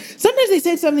context. Sometimes they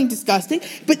said something disgusting,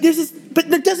 but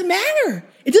it doesn't matter.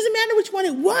 It doesn't matter which one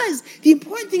it was. The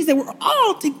important thing is that we're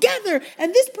all together,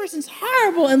 and this person's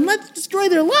horrible, and let's destroy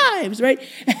their lives, right?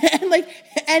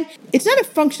 And it's not a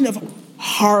function of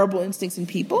horrible instincts in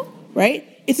people, right?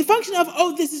 It's a function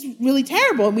of, this is really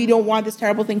terrible, and we don't want this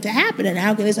terrible thing to happen, and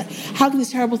how can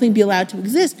this terrible thing be allowed to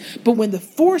exist? But when the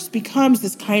force becomes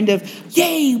this kind of,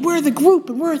 yay, we're the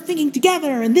group, and we're thinking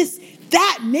together, and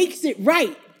that makes it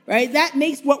right? Right? That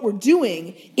makes what we're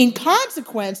doing, in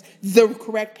consequence, the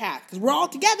correct path. Because we're all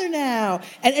together now.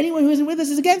 And anyone who isn't with us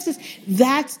is against us.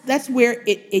 That's where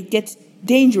it gets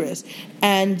dangerous.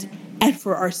 And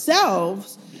for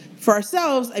ourselves,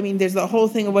 I mean, there's the whole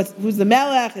thing of who's the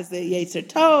Melech, is the Yetzer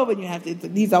Tov, and you have to,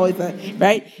 he's always the,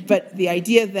 right? But the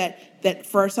idea that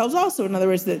for ourselves also, in other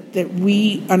words, that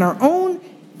we, on our own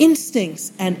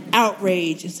instincts and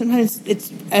outrage, and sometimes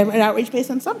it's an outrage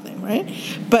based on something, right?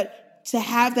 But to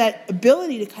have that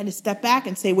ability to kind of step back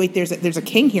and say, wait, there's a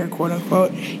king here, quote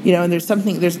unquote, and there's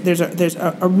something, there's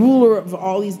a ruler of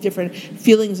all these different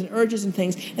feelings and urges and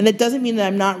things, and that doesn't mean that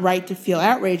I'm not right to feel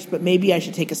outraged, but maybe I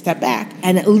should take a step back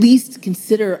and at least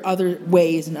consider other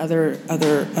ways and other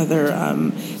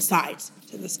sides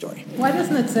to the story. Why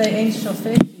doesn't it say Ein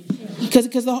Shofet? Because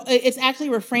it's actually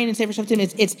a refrain in Sefer Shoftim.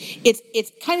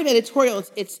 It's kind of editorial.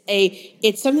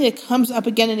 It's something that comes up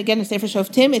again and again in Sefer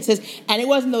Shoftim. It says, and it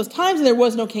was in those times, and there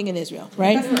was no king in Israel,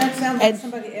 right? Doesn't that sound like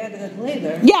somebody added it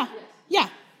later? Yeah.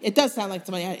 It does sound like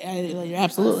somebody added it later.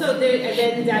 Absolutely. So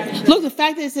look, the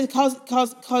fact that it says calls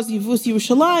Yivus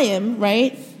Yerushalayim,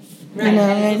 right? Right.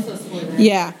 Right?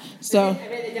 Yeah. So I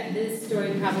read that this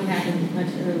story probably happened much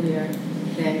earlier.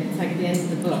 It's like the end of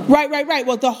the book. Right.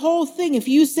 Well, the whole thing, if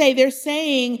you say, they're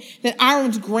saying that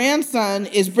Aaron's grandson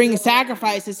is bringing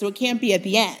sacrifices, so it can't be at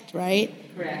the end, right?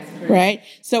 Correct. Right?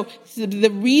 So the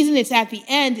reason it's at the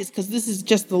end is because this is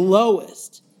just the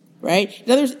lowest, right?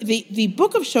 In other words, the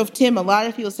book of Shoftim, a lot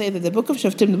of people say that the book of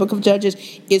Shoftim, the book of Judges,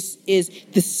 is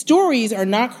the stories are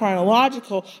not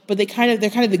chronological, but they're kind of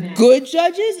the good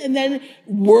judges, and then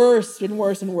worse and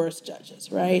worse and worse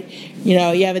judges, right? You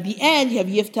have at the end, you have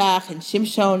Yiftach and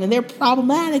Shimshon, and they're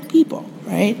problematic people,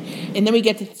 right? And then we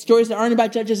get to stories that aren't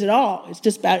about judges at all. It's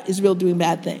just about Israel doing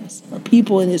bad things, or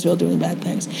people in Israel doing bad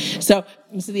things. So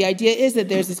the idea is that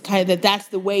there's this kind of, that's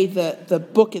the way the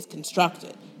book is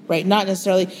constructed. Right, not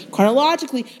necessarily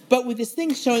chronologically, but with this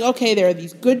thing showing, okay, there are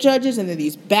these good judges and there are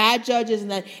these bad judges,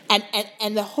 and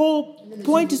the whole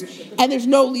point is, and there's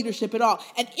no leadership at all,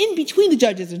 and in between the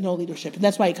judges there's no leadership, and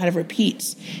that's why it kind of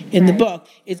repeats in the book.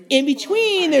 It's in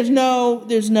between. There's no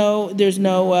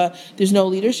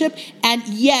leadership, and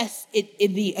yes,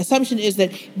 the assumption is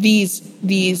that these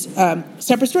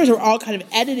separate stories are all kind of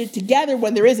edited together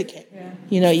when there is a king.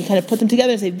 Yeah. You kind of put them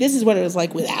together and say, this is what it was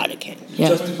like without a king. Yeah.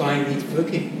 Justifying the need for a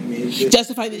king.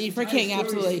 Justifying the need for a king,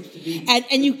 absolutely.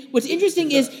 And what's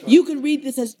interesting is you can read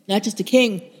this as not just a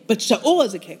king, but Shaul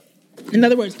as a king. In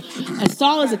other words, as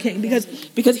Saul as a king, because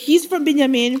he's from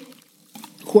Binyamin,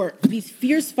 who are these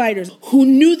fierce fighters who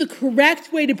knew the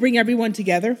correct way to bring everyone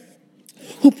together,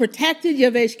 who protected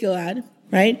Yavesh Gilad,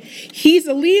 right? He's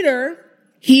a leader,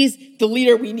 He's the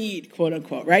leader we need, quote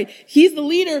unquote, right? He's the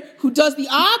leader who does the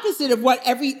opposite of what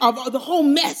of the whole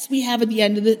mess we have at the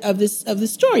end of the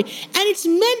story. And it's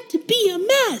meant to be a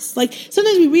mess. Like,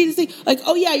 sometimes we read and say, like,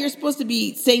 oh yeah, you're supposed to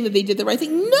be saying that they did the right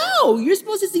thing. No, you're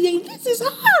supposed to say, this is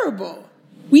horrible.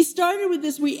 We started with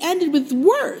this, we ended with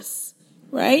worse,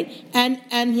 right?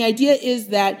 And the idea is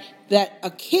that a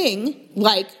king,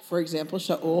 like, for example,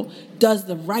 Shaul, does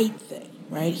the right thing.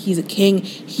 Right? He's a king.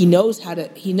 He knows how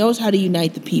to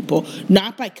unite the people,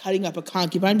 not by cutting up a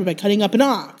concubine, but by cutting up an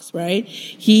ox, right?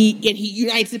 He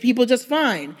unites the people just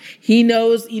fine. He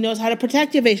knows how to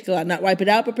protect Yavesh Gilad, not wipe it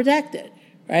out, but protect it,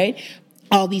 right?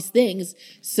 All these things.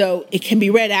 So it can be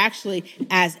read actually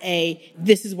as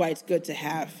this is why it's good to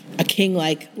have a king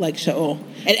like Shaul.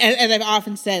 And I've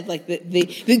often said, like,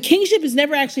 the kingship is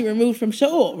never actually removed from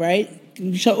Shaul, right?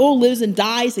 Shaul lives and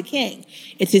dies a king.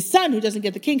 It's his son who doesn't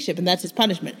get the kingship, and that's his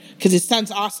punishment, because his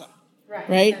son's awesome,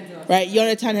 right?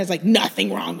 Yonatan has like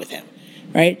nothing wrong with him,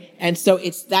 right? And so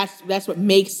that's what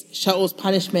makes Shaul's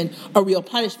punishment a real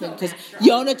punishment, because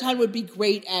Yonatan would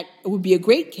be a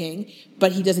great king,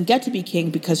 but he doesn't get to be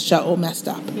king because Shaul messed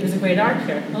up. He was a great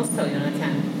archer, also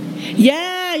Yonatan.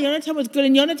 Yeah, Yonatan was good,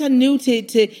 and Yonatan knew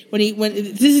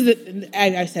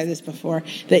I've said this before,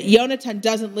 that Yonatan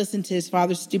doesn't listen to his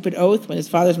father's stupid oath when his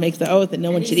father makes the oath that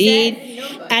no one should eat,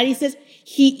 and he says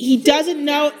he doesn't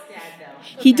know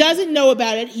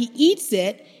about it. He eats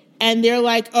it, and they're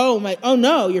like, oh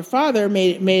no, your father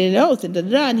made an oath,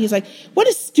 and he's like, what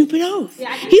a stupid oath.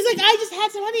 Yeah, he's like, I just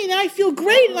had some honey, and now I feel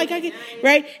great, like I can,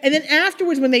 right? And then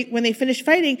afterwards, when they finish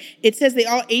fighting, it says they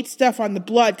all ate stuff on the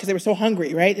blood because they were so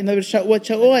hungry, right? And what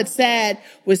Shaul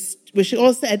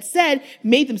had said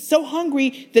made them so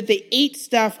hungry that they ate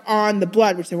stuff on the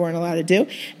blood, which they weren't allowed to do.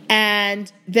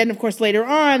 And then, of course, later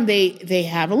on, they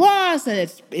have a loss, and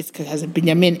it's because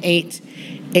Binyamin ate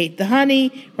the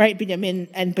honey, right?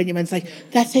 Binyamin's like,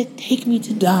 that's it, take me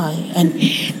to die. And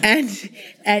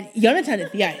Yonatan,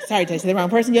 sorry, did I say the wrong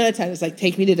person? Yonatan is like,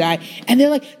 take me to die. And they're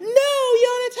like, no,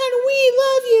 Yonatan, we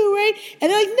love you, right?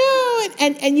 And they're like, no.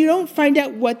 And you don't find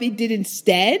out what they did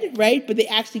instead, right? But they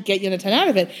actually get Yonatan out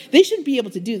of it. They shouldn't be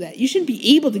able to do that. You shouldn't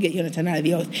be able to get Yonatan out of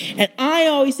the oath. And I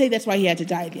always say that's why he had to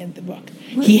die at the end of the book.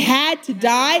 He had to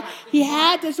die. He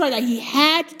had to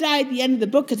die at the end of the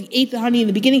book because he ate the honey in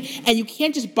the beginning, and you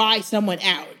can't just buy someone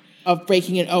out of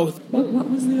breaking an oath. What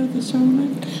was the oath that Shaul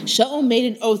made? Shaul made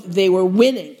an oath they were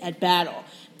winning at battle,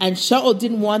 and Shaul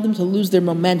didn't want them to lose their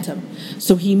momentum.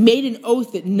 So he made an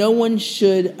oath that no one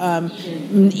should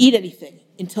eat anything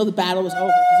until the battle was over,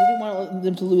 because he didn't want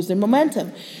them to lose their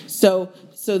momentum. So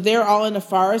they're all in the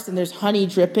forest, and there's honey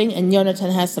dripping, and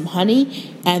Yonatan has some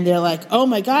honey, and they're like, oh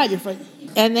my God, your father.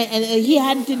 And he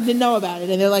didn't know about it,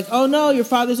 and they're like, oh no, your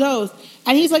father's oath.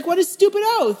 And he's like, what a stupid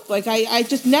oath. Like, I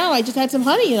just had some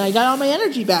honey, and I got all my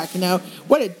energy back.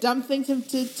 What a dumb thing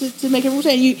to make everyone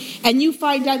say. And you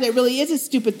find out that it really is a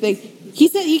stupid thing. He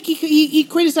said he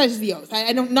criticizes the oath.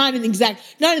 I don't, not in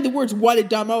the words "what a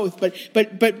dumb oath," but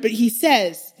he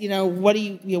says, what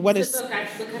do what is?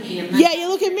 Yeah, you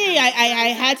look at me. I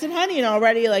had some honey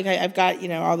already. Like I've got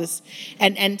all this,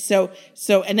 and so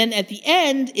and then at the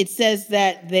end it says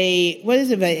that they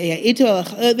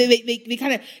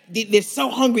they're so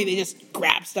hungry they just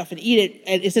grab stuff and eat it.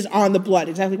 And it says on the blood.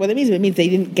 Exactly what that means. It means they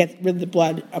didn't get rid of the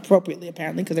blood appropriately,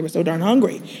 apparently, because they were so darn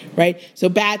hungry, right? So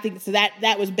bad thing. So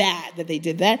that was bad that they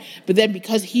did that. But then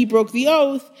because he broke the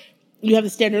oath, you have the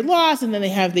standard loss, and then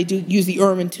they do use the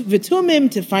Urim and Thummim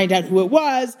to find out who it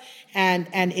was, and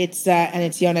it's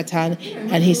Yonatan,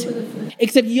 and he's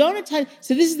except Yonatan.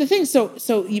 So this is the thing. So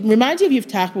it reminds you of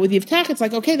Yiftach, but with Yiftach, it's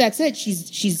like, okay, that's it.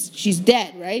 She's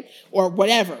dead, right? Or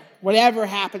whatever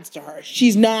happens to her,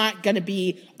 she's not going to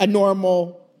be a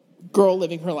normal girl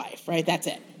living her life, right? That's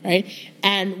it. Right?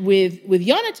 And with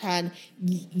Yonatan,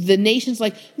 the nation's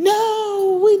like,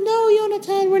 no, we know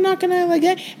Yonatan, we're not gonna like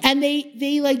that. And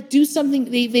they like do something,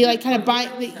 they like kind of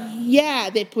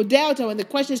they put out, and the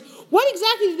question is, what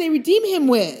exactly did they redeem him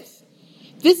with?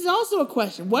 This is also a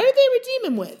question. What did they redeem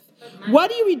him with? What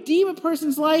do you redeem a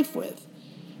person's life with?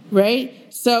 Right?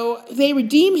 So they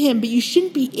redeem him, but you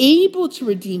shouldn't be able to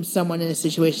redeem someone in a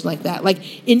situation like that.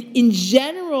 Like in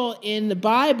general in the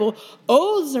Bible,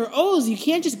 oaths are oaths. You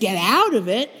can't just get out of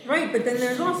it. Right, but then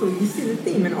there's also, you see the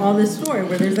theme in all this story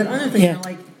where there's that other thing,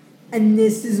 like, and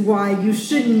this is why you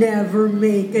should never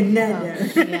make a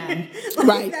neder. Yeah.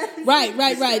 Right.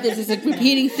 There's this like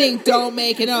repeating thing. Don't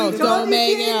make an oath. Don't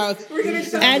make an oath.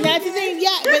 And that's the thing.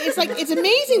 Yeah, but it's like it's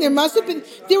amazing.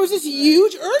 There was this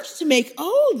huge urge to make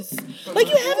oaths. Like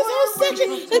you have this whole section.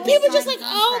 Like people just like,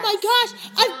 oh my gosh,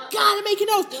 I've got to make an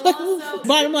oath. Like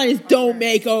bottom line is, don't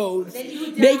make oaths.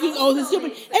 Making oaths is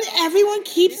stupid, and everyone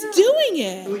keeps doing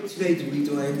it. Today,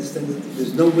 do I understand that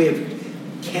there's no way of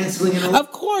canceling an oath?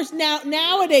 Of course,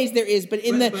 nowadays there is, but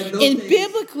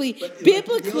biblically,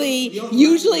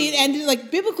 usually it ended like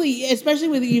biblically, especially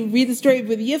when you read the story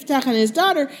with Yiftach and his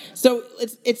daughter. So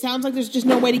it sounds like there's just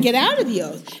no way to get out of the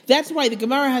oath. That's why the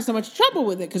Gemara has so much trouble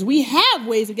with it, because we have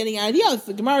ways of getting out of the oath.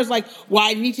 The Gemara is like,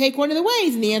 why did he take one of the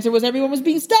ways? And the answer was everyone was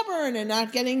being stubborn and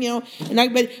not getting,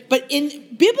 but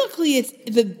in biblically, it's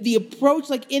the approach,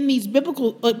 like in these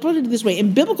biblical, put it this way,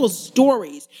 in biblical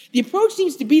stories, the approach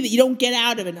seems to be that you don't get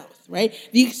out of an oath, right?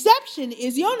 The exception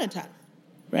is Yonatan,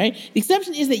 right? The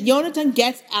exception is that Yonatan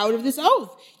gets out of this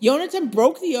oath. Yonatan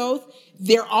broke the oath.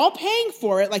 They're all paying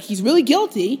for it, like he's really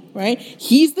guilty, right?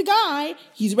 He's the guy.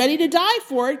 He's ready to die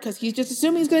for it because he's just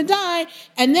assuming he's going to die.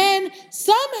 And then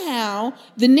somehow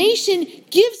the nation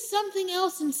gives something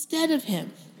else instead of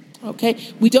him, okay?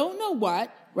 We don't know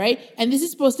what. Right? And this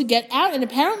is supposed to get out, and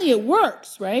apparently it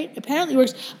works, right? Apparently it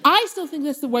works. I still think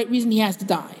that's the right reason he has to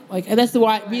die. Like, and that's the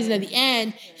reason at the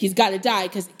end he's got to die,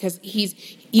 because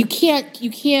you can't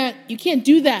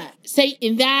do that. Say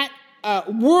in that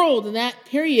world, in that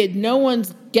period, no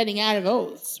one's getting out of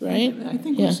oaths, right? I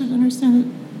think we should understand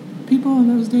that people in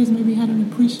those days maybe had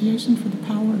an appreciation for the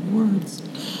power of words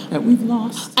that we've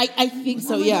lost. I think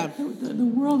so, yeah. The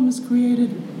world was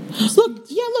created. Look,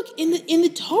 in the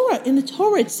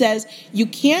Torah it says you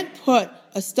can't put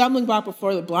a stumbling block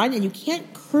before the blind, and you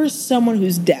can't curse someone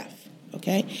who's deaf.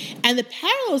 Okay, and the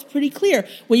parallel is pretty clear.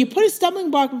 When you put a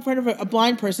stumbling block in front of a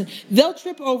blind person, they'll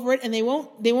trip over it, and they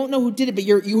won't know who did it. But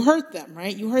you hurt them,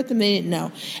 right? You hurt them; they didn't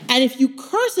know. And if you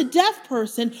curse a deaf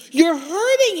person, you're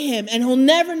hurting him, and he'll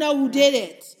never know who did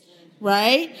it.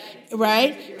 Right?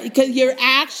 Because you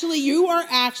are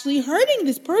actually hurting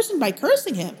this person by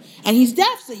cursing him. And he's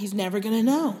deaf, so he's never going to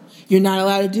know. You're not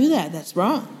allowed to do that. That's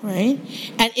wrong, right?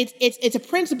 And it's a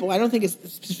principle. I don't think it's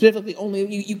specifically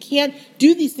only, you can't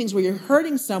do these things where you're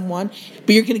hurting someone,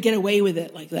 but you're going to get away with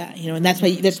it like that, and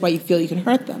that's why you feel you can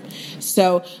hurt them.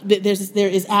 So there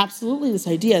is absolutely this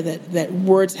idea that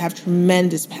words have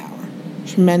tremendous power.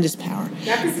 Tremendous power.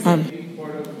 That was part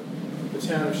of the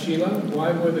town of Shiloh.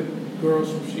 Why were the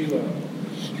girls from Shiloh?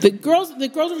 The girls from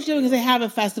Shiloh because they have a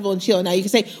festival in Shiloh. Now you can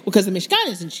say, well, because the Mishkan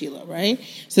is in Shiloh, right?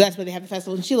 So that's why they have the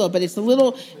festival in Shiloh. But it's a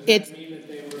little. Does that mean that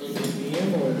they were a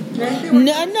museum or?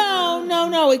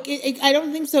 No. I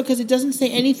don't think so, because it doesn't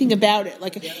say anything about it.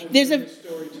 Like there's a.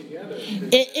 Story together.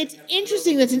 It's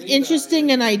interesting. That's an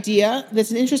interesting idea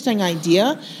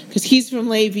because he's from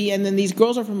Levi and then these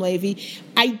girls are from Levi.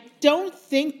 I don't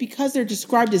think because they're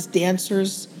described as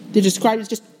dancers, they're described as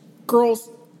just girls,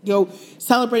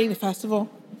 celebrating the festival.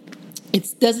 It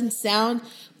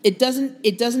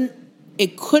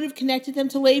could have connected them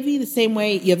to Levi the same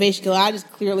way Yavesh Gilad is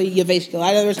clearly Yavesh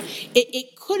Gilad. In other words,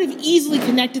 it could have easily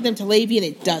connected them to Levi, and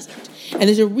it doesn't. And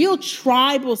there's a real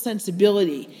tribal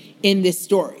sensibility in this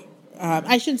story.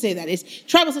 I shouldn't say that. It's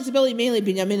tribal sensibility mainly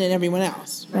Binyamin and everyone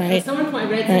else, right? At some point I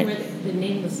read somewhere the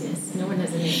namelessness. No one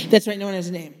has a name. That's right. No one has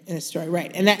a name in this story,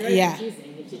 right? And it's very confusing.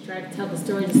 You try to tell the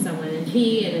story to someone, and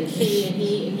he, and she, and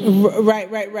he, and he.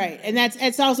 Right. And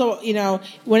it's also,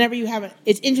 whenever you have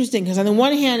it's interesting, because on the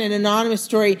one hand, an anonymous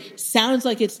story sounds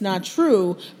like it's not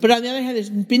true, but on the other hand, there's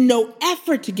been no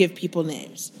effort to give people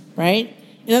names, right?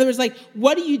 In other words, like,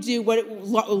 what do you do?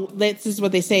 This is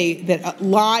what they say, that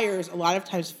liars a lot of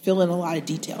times fill in a lot of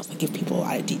details. They give people a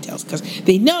lot of details because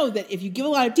they know that if you give a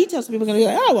lot of details, people are going to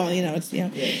be like, oh, well, it's,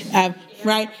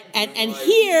 right? And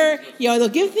here, they'll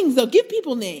give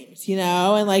people names,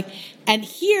 and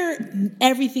here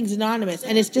everything's anonymous.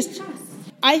 And it's just,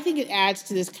 I think it adds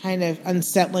to this kind of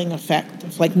unsettling effect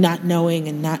of like not knowing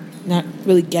and not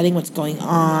really getting what's going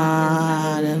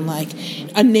on and like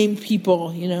unnamed people,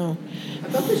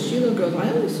 About the Shiloh girls,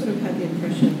 I always sort of had the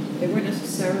impression they weren't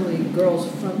necessarily girls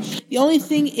from Shiloh. The only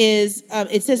thing is,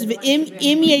 it says, Im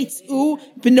Yetzu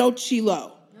Benot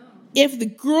Shiloh. If the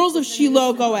girls of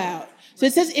Shiloh go out. So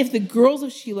it says, if the girls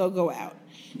of Shiloh go out.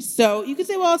 So you could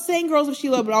say, well, it's saying girls of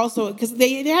Shiloh, but also, because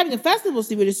they're having a festival,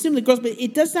 so you would assume the girls, but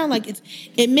it does sound like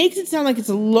it makes it sound like it's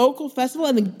a local festival,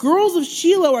 and the girls of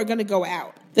Shiloh are going to go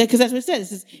out. Because that's what it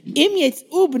says. It says, Im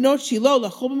Yetzu Benot Shiloh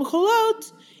L'chol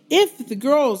B'Mecholot. if the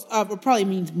girls of, it probably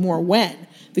means more when,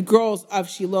 the girls of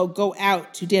Shiloh go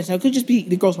out to dance. Now, it could just be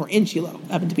the girls who are in Shiloh,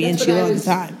 happen to be in Shiloh at the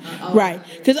time. Right.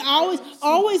 Because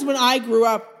always when I grew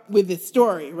up with this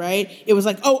story, right, it was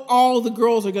like, oh, all the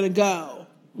girls are going to go,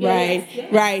 right,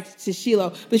 right, to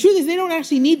Shiloh. But the truth is they don't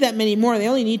actually need that many more. They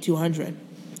only need 200.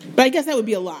 But I guess that would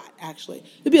be a lot, actually.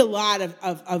 There'd be a lot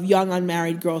of young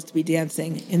unmarried girls to be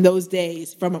dancing in those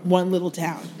days from one little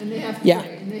town. And they have to,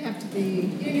 and they have to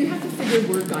be, you have to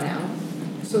figure word got out.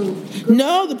 So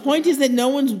no, the point is that no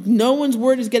one's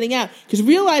word is getting out. Because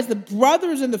realize the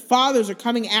brothers and the fathers are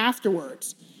coming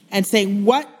afterwards and saying,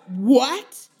 what?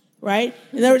 Right?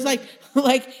 And there was like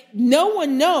no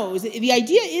one knows. The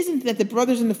idea isn't that the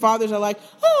brothers and the fathers are like,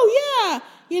 oh yeah,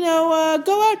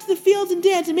 go out to the fields and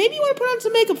dance, and maybe you want to put on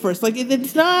some makeup first. Like,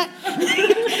 it's not,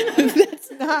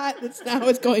 that's not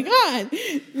what's going on.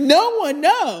 No one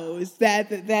knows that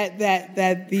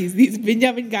these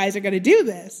Binyamin guys are going to do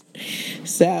this.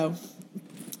 So,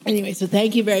 anyway, so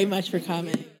thank you very much for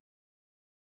commenting.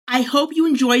 I hope you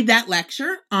enjoyed that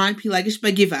lecture on Pilegesh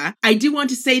Bagiva. I do want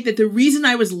to say that the reason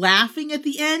I was laughing at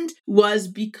the end was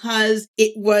because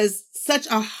it was such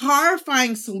a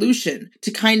horrifying solution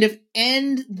to kind of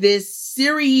end this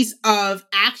series of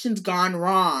actions gone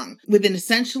wrong with an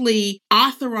essentially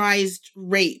authorized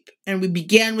rape. And we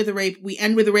began with a rape, we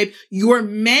end with a rape. You're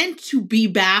meant to be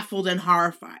baffled and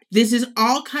horrified. This is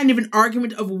all kind of an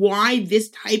argument of why this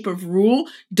type of rule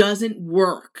doesn't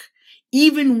work,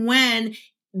 even when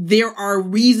there are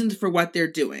reasons for what they're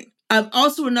doing.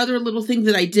 Also, another little thing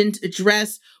that I didn't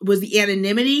address was the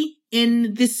anonymity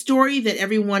in this story, that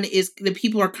the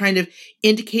people are kind of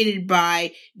indicated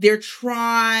by their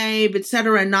tribe,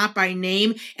 etc., not by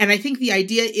name. And I think the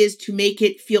idea is to make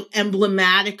it feel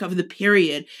emblematic of the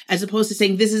period, as opposed to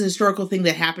saying this is a historical thing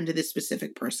that happened to this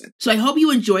specific person. So I hope you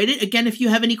enjoyed it. Again, if you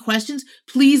have any questions,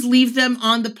 please leave them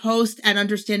on the post at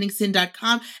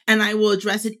understandingsin.com, and I will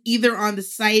address it either on the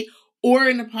site or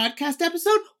in a podcast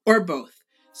episode, or both.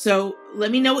 So let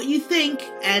me know what you think,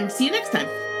 and see you next time.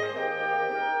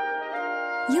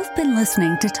 You've been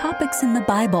listening to Topics in the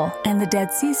Bible and the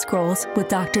Dead Sea Scrolls with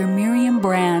Dr. Miriam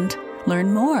Brand.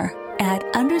 Learn more at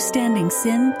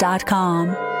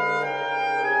understandingsin.com.